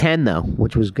was only 10 though,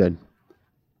 which was good.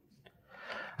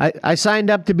 I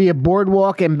signed up to be a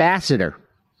boardwalk ambassador,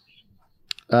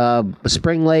 a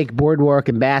Spring Lake boardwalk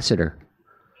ambassador.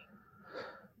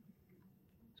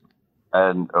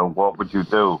 And what would you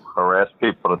do? Harass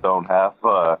people that don't have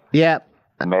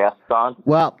masks on?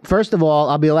 Well, first of all,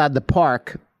 I'll be allowed to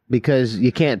park because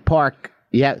you can't park.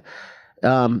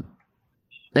 Anywhere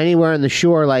on the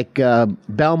shore, like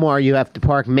Belmar, you have to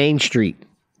park Main Street.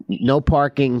 No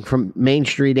parking from Main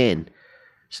Street in.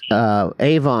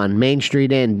 Avon, Main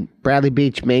Street in. Bradley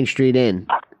Beach, Main Street in.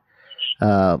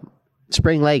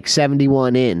 Spring Lake,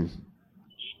 71 in.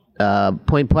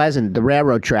 Point Pleasant, the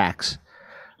railroad tracks.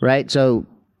 Right? So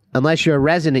unless you're a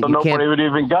resident, you can't. Nobody would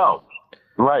even go.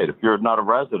 Right. If you're not a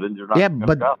resident, you're not going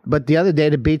to go. But the other day,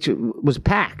 the beach was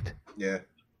packed. Yeah.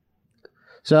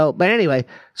 So, but anyway,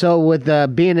 with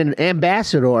being an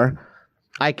ambassador,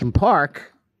 I can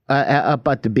park up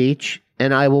at the beach,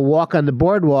 and I will walk on the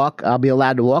boardwalk. I'll be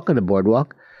allowed to walk on the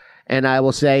boardwalk, and I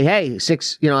will say, "Hey,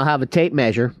 I'll have a tape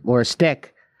measure or a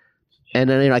stick, and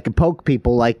then I can poke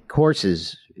people like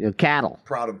horses, cattle.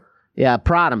 Prod them. Yeah,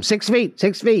 prod them. 6 feet.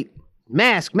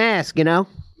 Mask,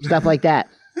 stuff like that.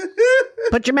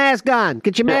 Put your mask on.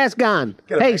 Get your mask on.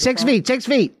 Hey, 6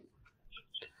 feet.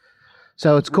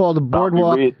 So it's called a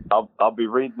boardwalk. I'll be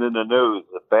reading in the news.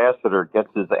 The ambassador gets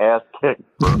his ass kicked.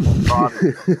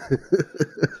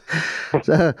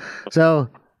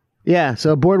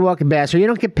 So boardwalk ambassador. You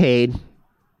don't get paid.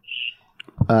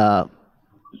 But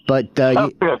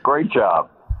that's a great job.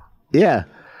 Yeah.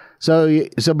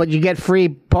 But you get free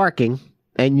parking,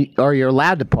 or you're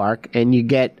allowed to park, and you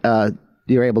get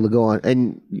you're able to go on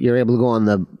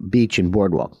the beach and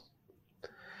boardwalk.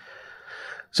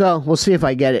 So we'll see if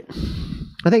I get it.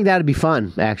 I think that'd be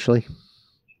fun, actually.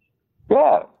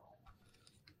 Yeah.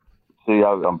 See,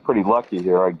 I'm pretty lucky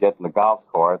here. I get in the golf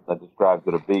cart and I just drive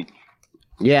to the beach.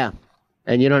 Yeah,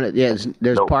 and you don't. Yeah,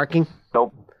 there's parking.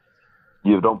 Nope.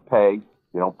 You don't pay.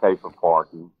 You don't pay for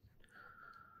parking.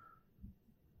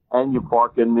 And you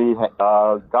park in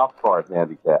the golf cart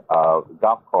handicap,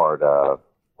 golf cart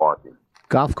parking.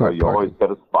 Golf cart so you parking. Always get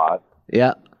a spot.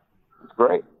 Yeah. It's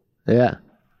great. Yeah.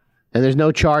 And there's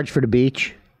no charge for the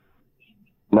beach?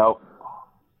 Nope.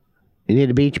 You need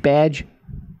a beach badge?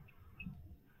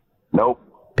 Nope.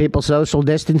 People social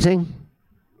distancing?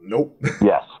 Nope.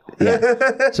 Yes.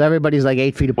 Yeah. So everybody's like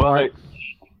 8 feet apart?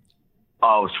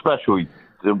 Especially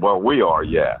where we are,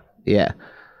 yeah. Yeah.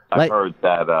 I've heard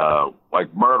that,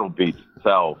 Myrtle Beach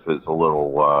itself is a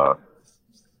little,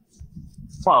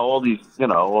 all these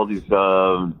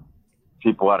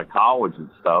people out of college and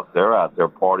stuff, they're out there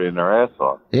partying their ass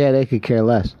off. Yeah, they could care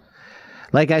less.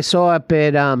 Like I saw up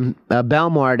at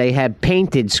Belmar, they had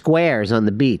painted squares on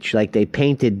the beach. Like they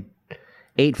painted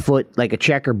 8 foot, like a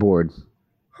checkerboard.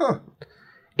 Huh.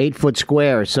 8 foot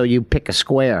squares, so you pick a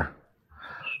square.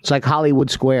 It's like Hollywood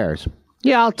squares.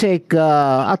 Yeah, I'll take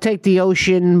the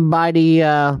ocean by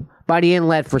the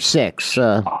inlet for 6.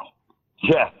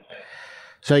 Yeah.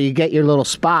 So you get your little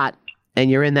spot, and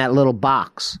you're in that little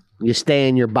box. You stay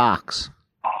in your box,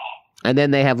 and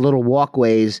then they have little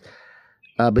walkways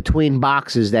between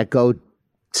boxes that go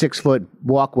 6-foot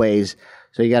walkways.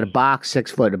 So you got a box,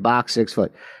 6 foot, a box, 6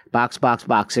 foot, box,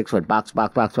 6 foot, box.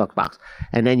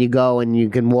 And then you go and you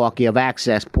can walk. You have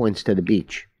access points to the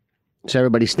beach. So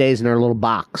everybody stays in their little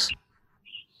box.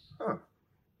 Huh.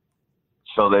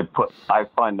 So I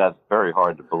find that very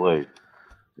hard to believe.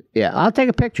 Yeah, I'll take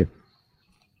a picture.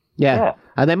 Yeah.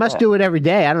 They must do it every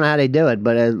day. I don't know how they do it,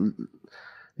 but, I was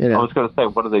going to say,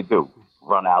 what do they do?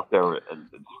 Run out there and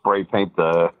spray paint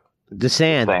the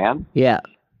sand? Sand? Yeah.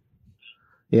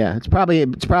 Yeah, it's probably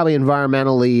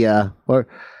environmentally, or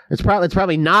it's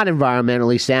probably not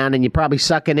environmentally sound, and you're probably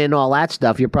sucking in all that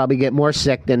stuff. You'll probably get more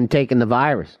sick than taking the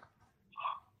virus.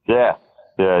 Yeah,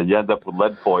 you end up with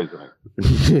lead poisoning.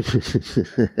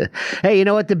 Hey, you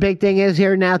know what the big thing is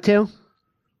here now, too?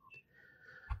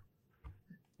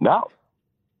 No.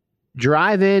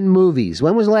 Drive-in movies.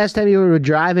 When was the last time you were to a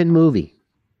drive-in movie?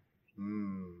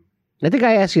 I think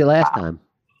I asked you last time.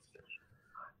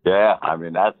 Yeah, I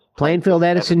mean, that's... Plainfield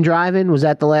Edison Drive-In? Was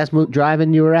that the last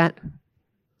drive-in you were at?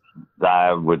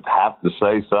 I would have to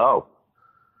say so.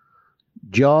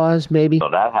 Jaws, maybe? So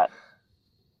that had...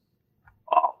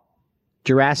 Oh,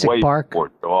 Jurassic Park? Way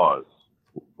before Jaws.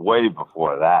 Way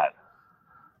before that.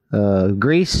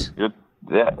 Grease?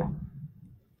 Yeah.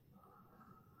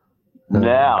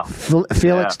 Now,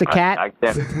 Felix the Cat? I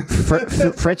can't...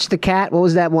 Fritz the Cat? What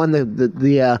was that one?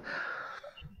 The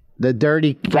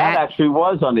dirty cat? That actually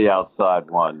was on the outside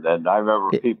one. And I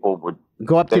remember people would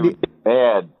go up to get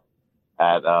mad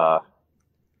at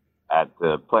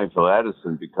Plainfield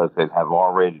Edison because they'd have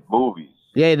R-rated movies.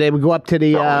 Yeah, they would go up to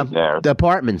the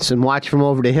apartments and watch from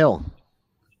over the hill.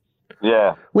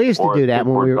 Yeah. We used to do that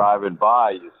when we were driving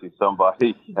by. You see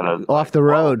somebody off the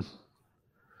road.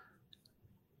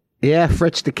 Yeah,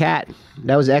 Fritz the Cat.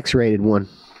 That was X-rated one.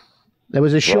 There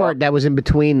was a short that was in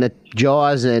between the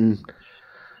Jaws and...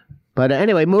 But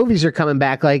anyway, movies are coming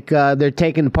back. Like, they're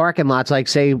taking parking lots, like,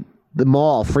 say, the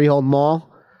mall, Freehold Mall.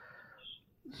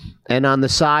 And on the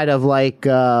side of, like,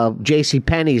 J.C.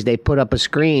 Penney's, they put up a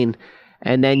screen,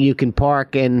 and then you can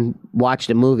park and watch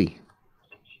the movie.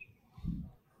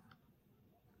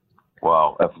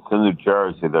 Well, if it's in New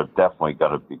Jersey, they're definitely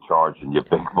going to be charging you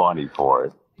big money for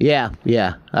it. Yeah.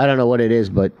 I don't know what it is,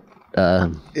 but...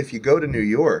 if you go to New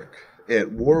York,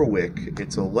 at Warwick,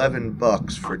 it's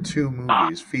 $11 for 2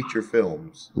 movies, feature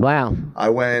films. Wow. I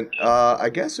went, I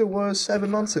guess it was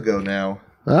 7 months ago now.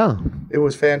 Oh. It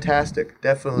was fantastic.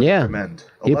 Definitely recommend.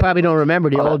 You probably don't remember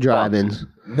the old drive-ins.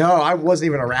 No, I wasn't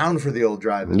even around for the old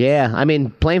drive-ins. Yeah, I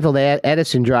mean, Plainfield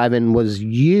Edison drive-in was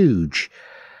huge,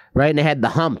 right? And they had the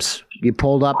humps. You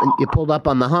pulled up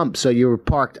on the hump, so you were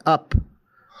parked up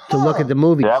to look at the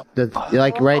movie. Yep.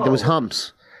 Right, there was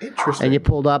humps. Interesting. And you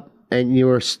pulled up, and you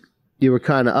were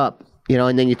kind of up,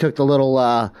 and then you took the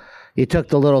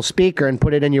little speaker and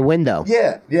put it in your window.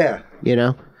 Yeah.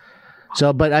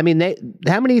 So, but I mean,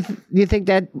 how many do you think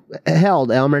that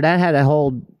held, Elmer? That had to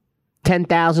hold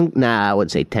 10,000. Nah, I would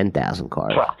say 10,000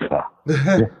 cars.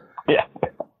 Yeah.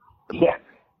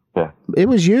 It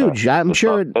was huge. I'm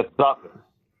sure. It's nothing.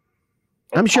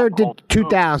 I'm sure it did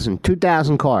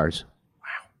 2,000 cars.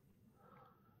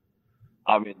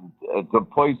 I mean, the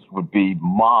place would be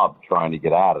mobbed trying to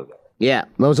get out of there. Yeah,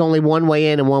 there was only one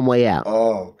way in and one way out.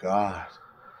 Oh God.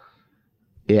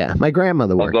 Yeah, my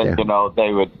grandmother worked there. And then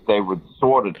they would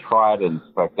sort of try to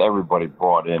inspect everybody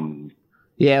brought in.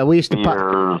 Yeah, we used to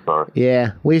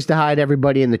we used to hide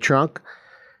everybody in the trunk,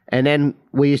 and then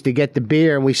we used to get the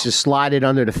beer and we used to slide it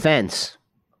under the fence,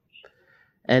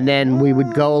 and then we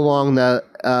would go along the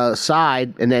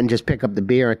side and then just pick up the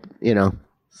beer.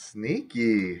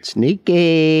 Sneaky.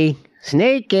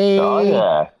 Oh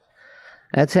yeah.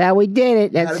 That's how we did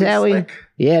it. That's how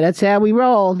we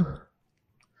rolled.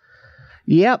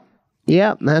 Yep.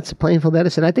 That's Plainfield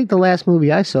Edison. I think the last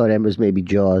movie I saw at was maybe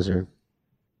Jaws, or it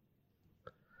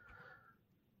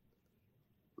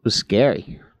was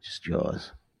scary. Just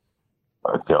Jaws.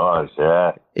 Jaws,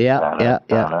 yeah.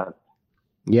 Yeah.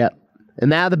 Yep. And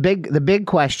now the big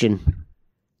question: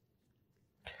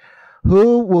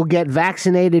 who will get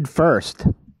vaccinated first?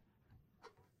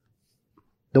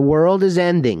 The world is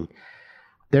ending.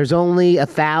 There's only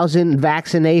 1,000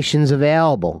 vaccinations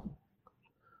available.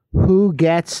 Who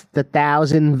gets the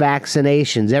 1,000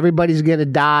 vaccinations? Everybody's going to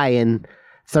die in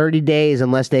 30 days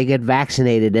unless they get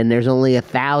vaccinated, and there's only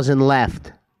 1,000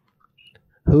 left.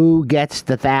 Who gets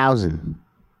the 1,000?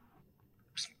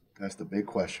 That's the big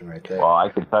question right there. Well, I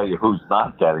can tell you who's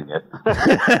not getting it.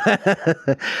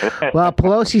 Well,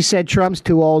 Pelosi said Trump's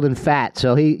too old and fat,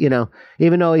 so he,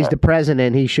 even though he's the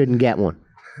president, he shouldn't get one.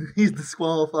 He's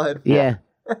disqualified. Yeah.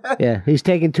 He's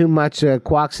taking too much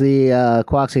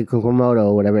Quoxyclomoto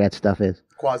or whatever that stuff is.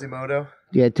 Quasimodo.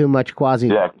 Yeah, too much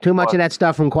too much of that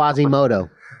stuff from Quasimodo.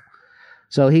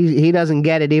 So he doesn't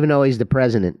get it, even though he's the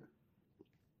president.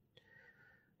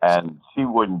 And she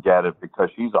wouldn't get it because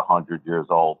she's 100 years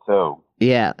old too.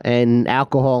 Yeah, and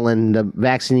alcohol and the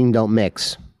vaccine don't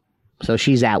mix, so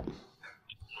she's out.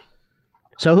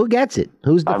 So who gets it?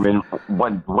 I mean,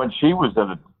 when she was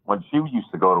when she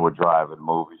used to go to a drive-in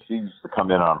movie, she used to come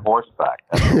in on horseback.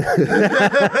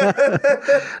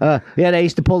 Yeah, they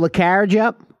used to pull the carriage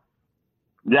up.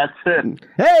 That's it.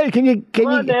 Hey, come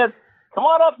on, Nance. Come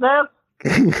on up, Nance.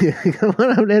 Come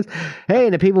on up, Nance. Hey,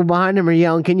 and the people behind him are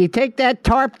yelling, "Can you take that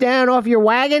tarp down off your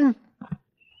wagon?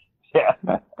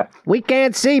 Yeah. We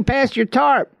can't see past your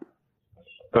tarp."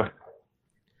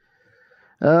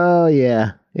 Oh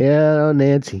yeah, oh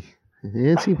Nancy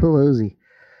Pelosi.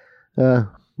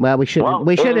 Well, we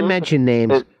shouldn't mention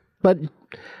names, but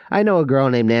I know a girl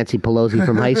named Nancy Pelosi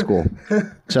from high school,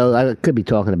 so I could be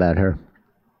talking about her.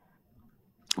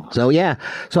 So yeah,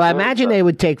 so I imagine they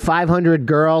would take 500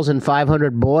 girls and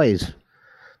 500 boys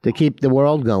to keep the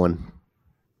world going.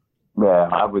 Yeah,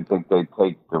 I would think they'd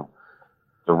take the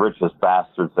richest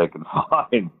bastards they can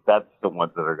find. That's the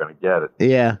ones that are going to get it.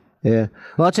 Yeah.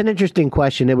 Well, it's an interesting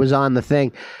question. It was on the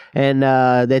thing, and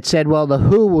it said, "Well, the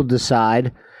WHO will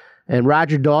decide." And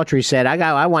Roger Daltrey said,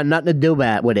 "I want nothing to do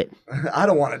with it." I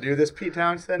don't want to do this, Pete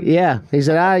Townsend. Yeah, he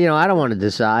said, I don't want to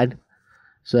decide."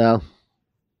 So,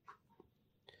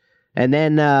 and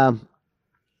then,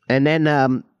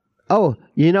 New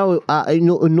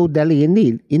Delhi,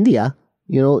 India.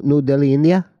 You know New Delhi,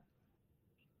 India.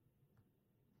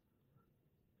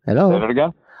 Hello. Say that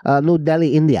again. New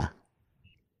Delhi, India.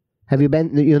 Have you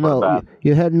been? You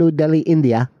heard New Delhi,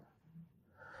 India.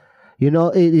 You know,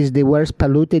 it is the worst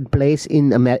polluted place in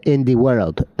the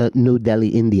world, New Delhi,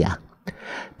 India.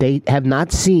 They have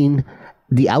not seen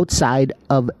the outside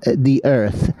of the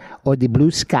earth or the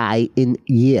blue sky in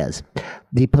years.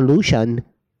 The pollution,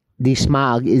 the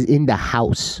smog is in the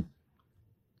house.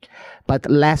 But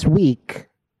last week,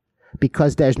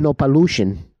 because there's no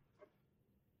pollution,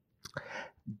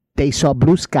 they saw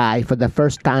blue sky for the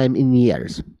first time in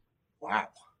years. Wow.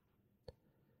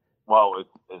 Well,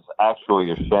 it's actually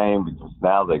a shame because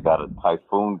now they got a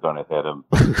typhoon going to hit them,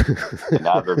 and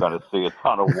now they're going to see a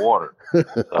ton of water.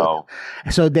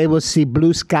 So they will see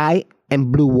blue sky and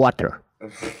blue water.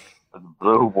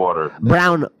 Blue water.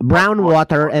 Brown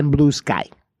water and blue sky.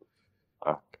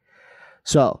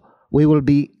 So we will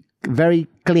be very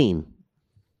clean.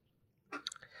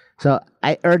 So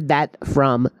I heard that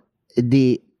from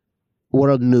the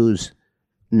World News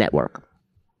Network.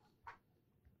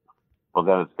 Well,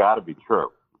 then it's got to be true.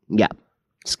 Yeah,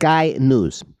 Sky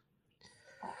News.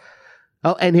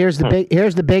 Oh, and here's the big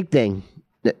thing.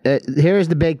 Here's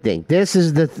the big thing. This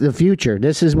is the future.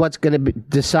 This is what's going to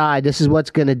decide. This is what's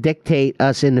going to dictate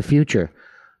us in the future.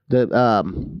 This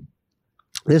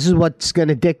is what's going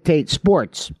to dictate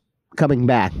sports coming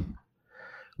back,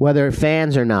 whether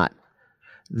fans or not.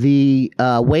 The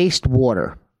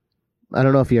wastewater. I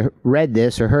don't know if you read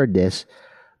this or heard this,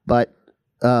 but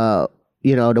the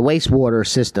wastewater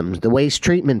systems, the waste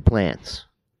treatment plants.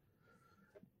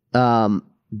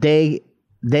 They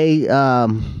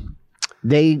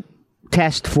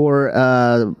test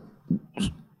for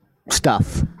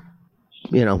stuff,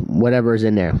 whatever is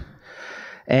in there,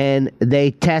 and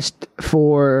they test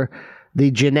for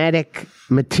the genetic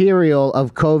material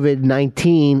of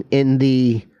COVID-19 in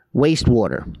the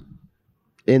wastewater,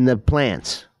 in the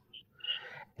plants.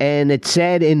 And it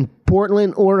said in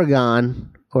Portland, Oregon.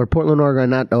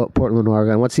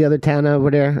 What's the other town over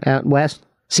there out west?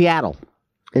 Seattle.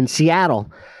 In Seattle,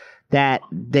 that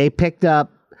they picked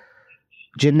up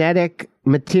genetic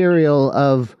material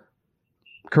of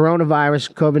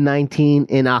coronavirus, COVID-19,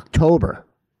 in October.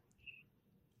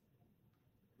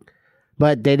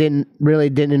 But they didn't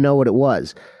know what it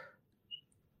was.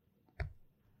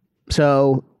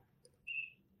 So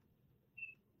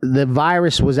the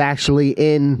virus was actually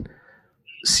in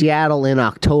Seattle in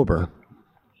October,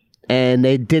 and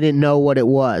they didn't know what it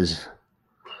was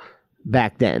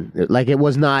back then. Like it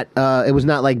was not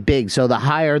like big. So the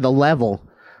higher the level,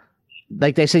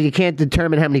 like they said, you can't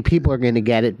determine how many people are going to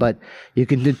get it, but you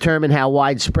can determine how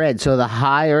widespread. So the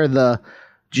higher the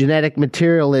genetic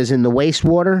material is in the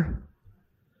wastewater,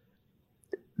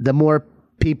 the more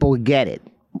people get it.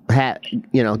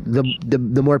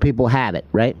 The more people have it,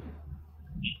 right?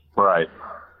 Right.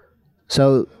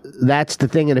 So that's the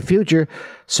thing in the future.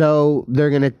 So they're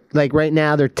going to, like right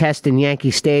now, they're testing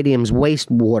Yankee Stadium's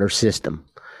wastewater system.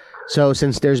 So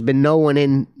since there's been no one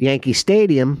in Yankee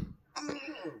Stadium,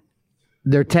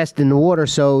 they're testing the water,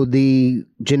 so the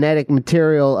genetic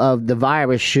material of the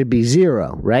virus should be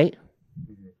zero, right?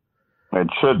 It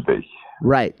should be.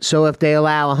 Right. So if they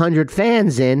allow 100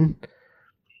 fans in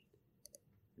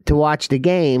to watch the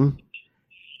game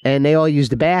and they all use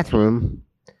the bathroom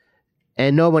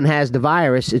and no one has the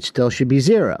virus, it still should be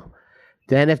 0.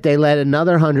 Then if they let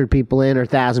another 100 people in or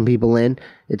 1,000 people in,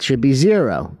 it should be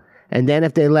 0. And then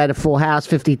if they let a full house,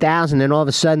 50,000, and all of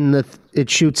a sudden it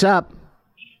shoots up,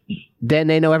 then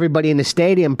they know everybody in the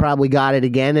stadium probably got it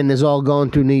again and is all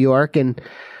going through New York, and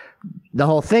the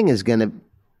whole thing is going to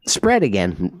spread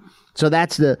again. So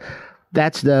that's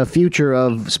the future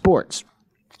of sports,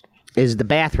 is the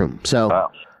bathroom. So,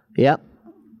 wow. Yep,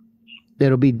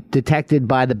 it'll be detected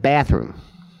by the bathroom.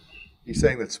 You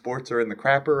saying that sports are in the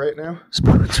crapper right now?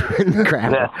 Sports are in the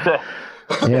crapper.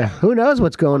 Yeah, who knows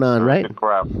what's going on, right?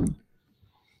 Crap.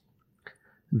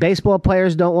 Baseball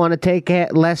players don't want to take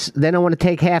less. They don't want to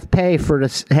take half pay for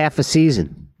half a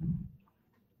season.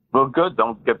 Well, good.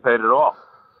 Don't get paid at all.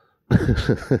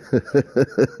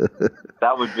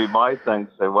 That would be my thing.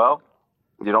 Say, well,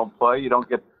 you don't play, you don't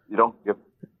get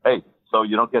paid. So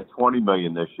you don't get $20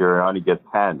 million this year. You only get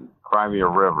 10. Cry me a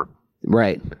river.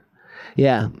 Right.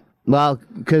 Yeah. Well,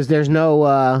 because there's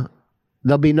no.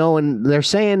 There'll be no one. They're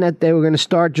saying that they were going to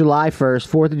start July 1st,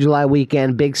 4th of July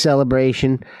weekend, big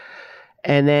celebration.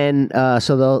 And then,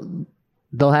 so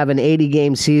they'll have an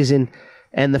 80-game season,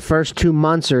 and the first 2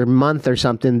 months or month or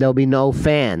something, there'll be no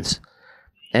fans.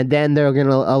 And then they're going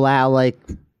to allow like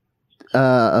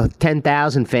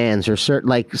 10,000 fans or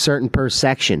certain per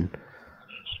section.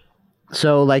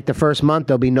 So like the first month,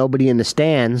 there'll be nobody in the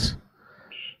stands.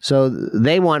 So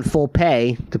they want full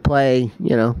pay to play,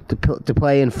 to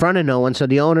play in front of no one. So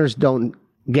the owners don't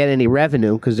get any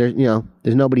revenue because there's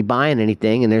nobody buying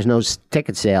anything and there's no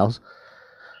ticket sales.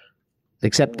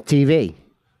 Except the TV.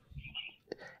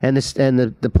 And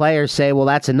the players say, well,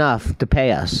 that's enough to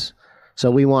pay us. So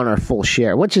we want our full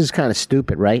share, which is kind of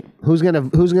stupid, right? Who's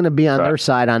gonna be on their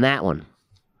side on that one?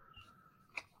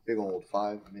 Big old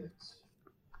 5 minutes.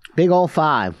 Big old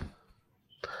 5.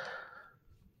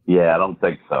 Yeah, I don't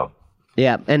think so.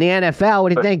 Yeah, and the NFL, what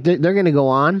do you think? They're going to go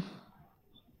on?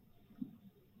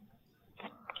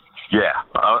 Yeah,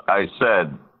 I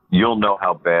said you'll know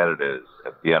how bad it is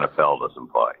if the NFL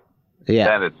doesn't play. Yeah.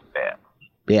 Then it's bad.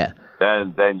 Yeah.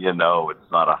 Then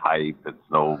it's not a hype.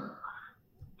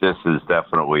 This is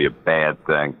definitely a bad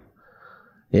thing.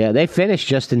 Yeah, they finished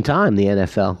just in time, the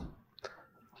NFL.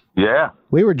 Yeah.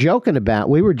 We were joking about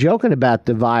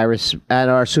the virus at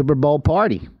our Super Bowl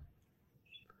party.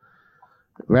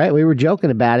 Right? We were joking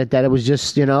about it, that it was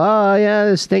just, oh yeah,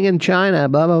 this thing in China,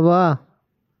 blah blah blah.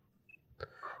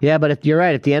 Yeah, but if you're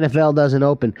right, if the NFL doesn't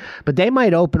open, but they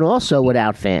might open also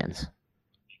without fans.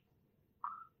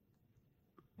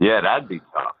 Yeah, that'd be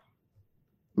tough.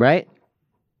 Right?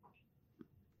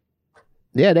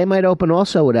 Yeah, they might open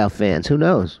also without fans. Who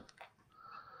knows?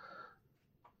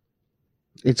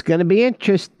 It's going to be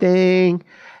interesting.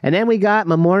 And then we got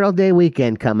Memorial Day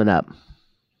weekend coming up.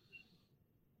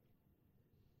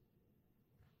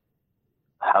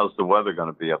 How's the weather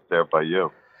going to be up there by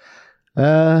you?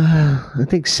 I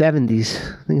think 70s.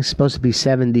 I think it's supposed to be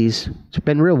 70s. It's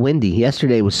been real windy.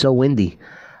 Yesterday was so windy.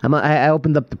 I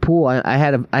opened up the pool. I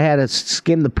had to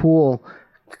skim the pool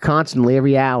constantly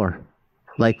every hour.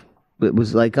 Like it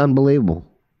was like unbelievable.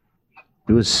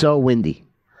 It was so windy.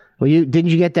 Well,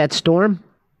 didn't you get that storm?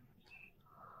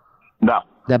 No.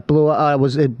 That blew up.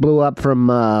 It blew up from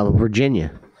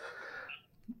Virginia,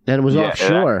 and it was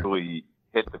offshore. It actually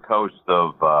hit the coast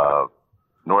of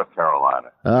North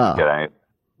Carolina. Oh.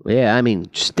 Yeah, I mean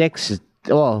sticks.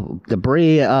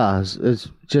 Debris. It's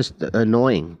just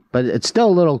annoying, but it's still a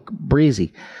little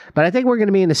breezy. But I think we're going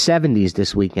to be in the 70s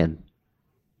this weekend.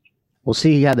 We'll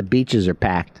see how the beaches are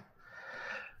packed.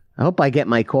 I hope I get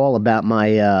my call about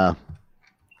my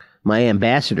my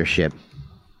ambassadorship.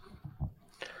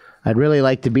 I'd really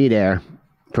like to be there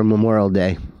for Memorial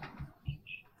Day.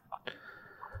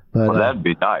 But, that'd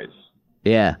be nice.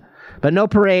 Yeah, but no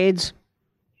parades,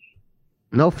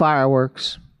 no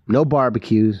fireworks, no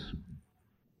barbecues.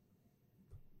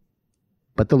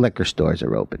 But the liquor stores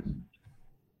are open.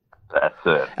 That's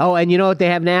it. Oh, and you know what they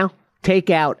have now?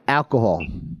 Takeout alcohol.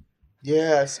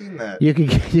 Yeah, I've seen that.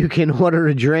 You can order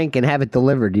a drink and have it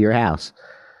delivered to your house.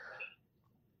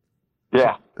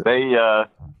 Yeah, they've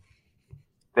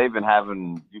been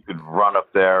having. You could run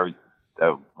up there,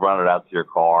 run it out to your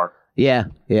car. Yeah.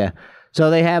 So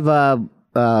they have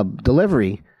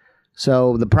delivery.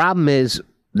 So the problem is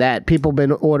that people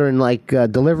been ordering like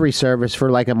delivery service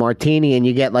for like a martini, and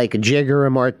you get like a jig or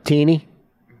a martini.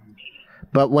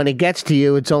 But when it gets to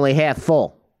you, it's only half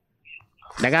full.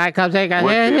 The guy comes in and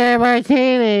goes, here's your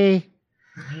martini.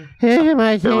 Here's your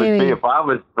martini. It would be if I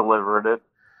was delivering it.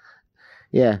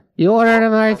 Yeah. You ordered a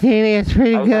martini. It's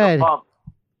pretty good. I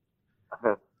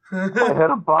hit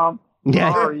a bump.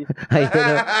 Yeah. Sorry.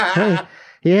 I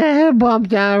hit a bump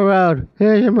down the road.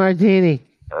 Here's your martini.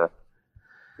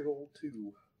 Good old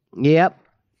two. Yep.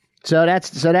 So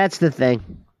that's the thing.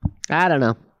 I don't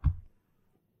know.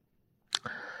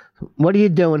 What are you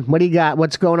doing? What do you got?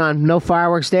 What's going on? No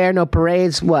fireworks there? No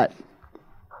parades? What?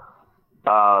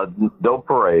 No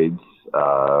parades.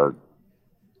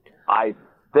 I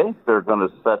think they're going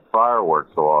to set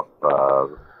fireworks off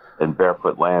in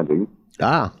Barefoot Landing.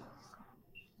 Ah.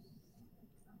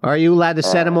 Are you allowed to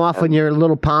set them off in your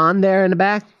little pond there in the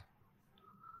back?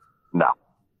 No.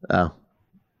 Oh.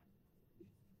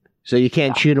 So you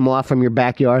can't shoot them off from your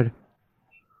backyard?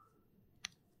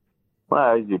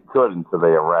 Well, you could until they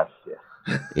arrest you.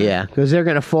 Yeah, because they're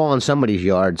going to fall in somebody's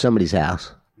yard, somebody's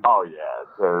house. Oh, yeah.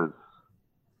 There's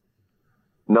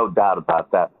no doubt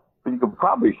about that. But you could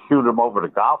probably shoot them over the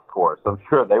golf course. I'm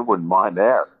sure they wouldn't mind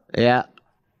there. Yeah.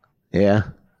 Yeah.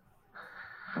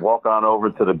 Walk on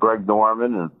over to the Greg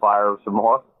Norman and fire some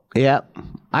off. Yeah.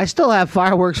 I still have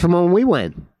fireworks from when we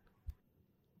went.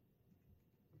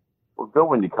 Well, good.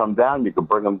 When you come down, you can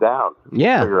bring them down.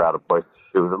 Yeah. Figure out a place to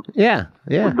shoot them. Yeah.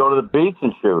 Yeah. We go to the beach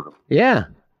and shoot them. Yeah.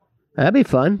 That'd be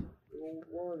fun.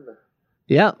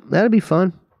 Yeah, that'd be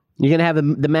fun. You're gonna have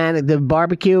the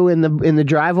barbecue in the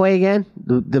driveway again?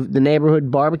 The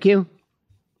neighborhood barbecue?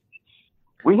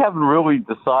 We haven't really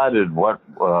decided what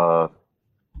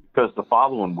because the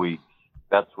following week,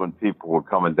 that's when people were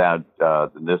coming down. The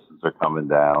Nissens are coming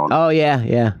down. Oh yeah,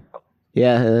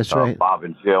 that's right. Bob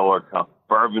and Jill are coming.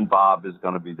 Bourbon Bob is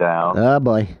going to be down. Oh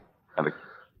boy,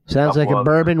 sounds like a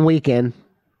bourbon weekend.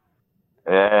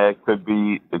 It could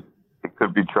be. It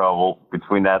could be trouble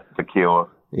between that and tequila.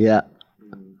 Yeah.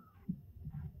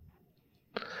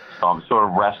 So I'm sort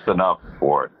of resting up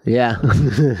for it. Yeah.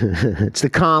 It's the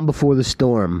calm before the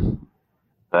storm.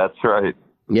 That's right.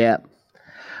 Yeah.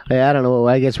 Yeah, I don't know.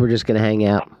 I guess we're just going to hang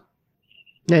out.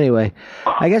 Anyway,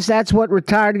 I guess that's what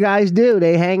retired guys do.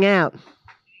 They hang out.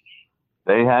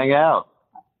 They hang out.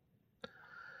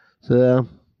 So,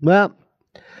 well,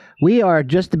 we are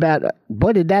just about...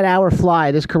 Boy, did that hour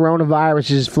fly. This coronavirus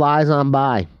just flies on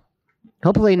by.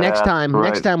 Hopefully next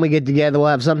time we get together, we'll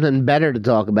have something better to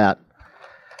talk about.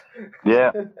 Yeah.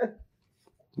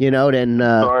 You know, than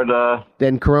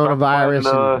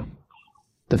coronavirus and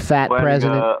the fat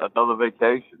president. Another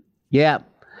vacation. Yeah.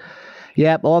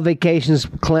 Yep, all vacations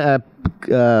pass,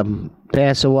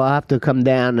 so we'll have to come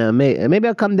down. Maybe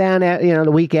I'll come down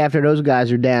the week after those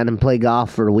guys are down and play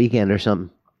golf for the weekend or something.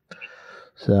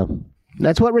 So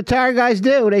that's what retired guys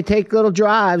do. They take little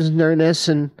drives during this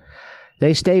and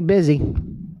they stay busy.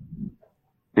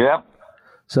 Yep.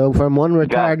 So from one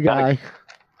retired guy.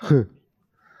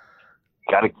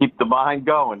 Got to keep the mind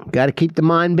going. Got to keep the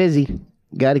mind busy.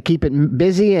 Got to keep it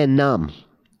busy and numb.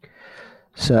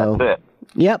 So, that's it.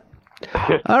 Yep.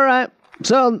 All right.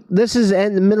 So this is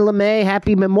in the middle of May.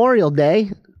 Happy Memorial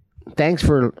Day. Thanks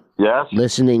for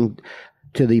listening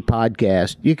to the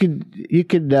podcast. You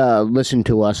could listen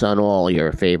to us on all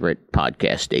your favorite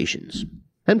podcast stations.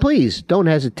 And please don't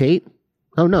hesitate.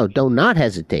 Oh no, do not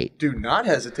hesitate. Do not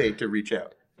hesitate to reach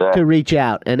out. To reach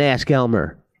out and ask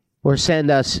Elmer or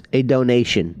send us a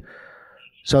donation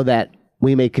so that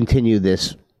we may continue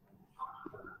this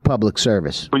public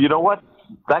service. Well, you know what?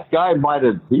 That guy might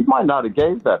not have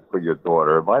gave that for your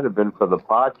daughter. It might have been for the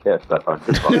podcast.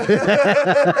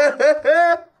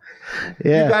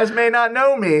 Yeah. You guys may not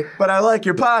know me, but I like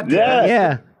your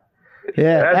podcast.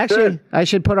 Yeah. Actually, I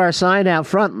should put our sign out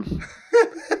front.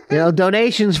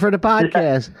 Donations for the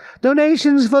podcast.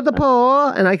 Donations for the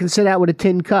poor. And I can sit out with a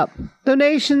tin cup.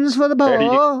 Donations for the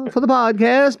poor, for the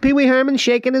podcast. Pee Wee Herman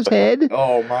shaking his head.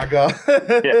 Oh, my God.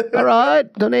 All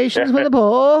right. Donations for the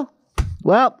poor.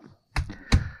 Well,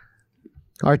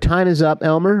 our time is up,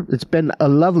 Elmer. It's been a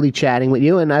lovely chatting with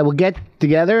you, and I will get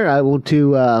together. I will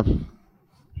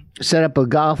set up a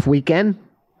golf weekend.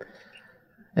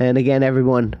 And again,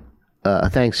 everyone,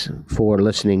 thanks for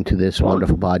listening to this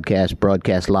wonderful podcast,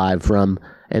 broadcast live from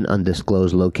an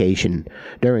undisclosed location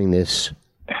during this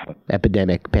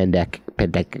pandemic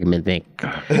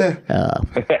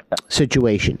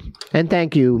situation. And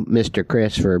thank you, Mr.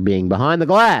 Chris, for being behind the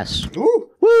glass. Ooh.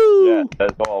 Woo! Yeah,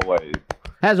 as always.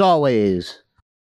 As always.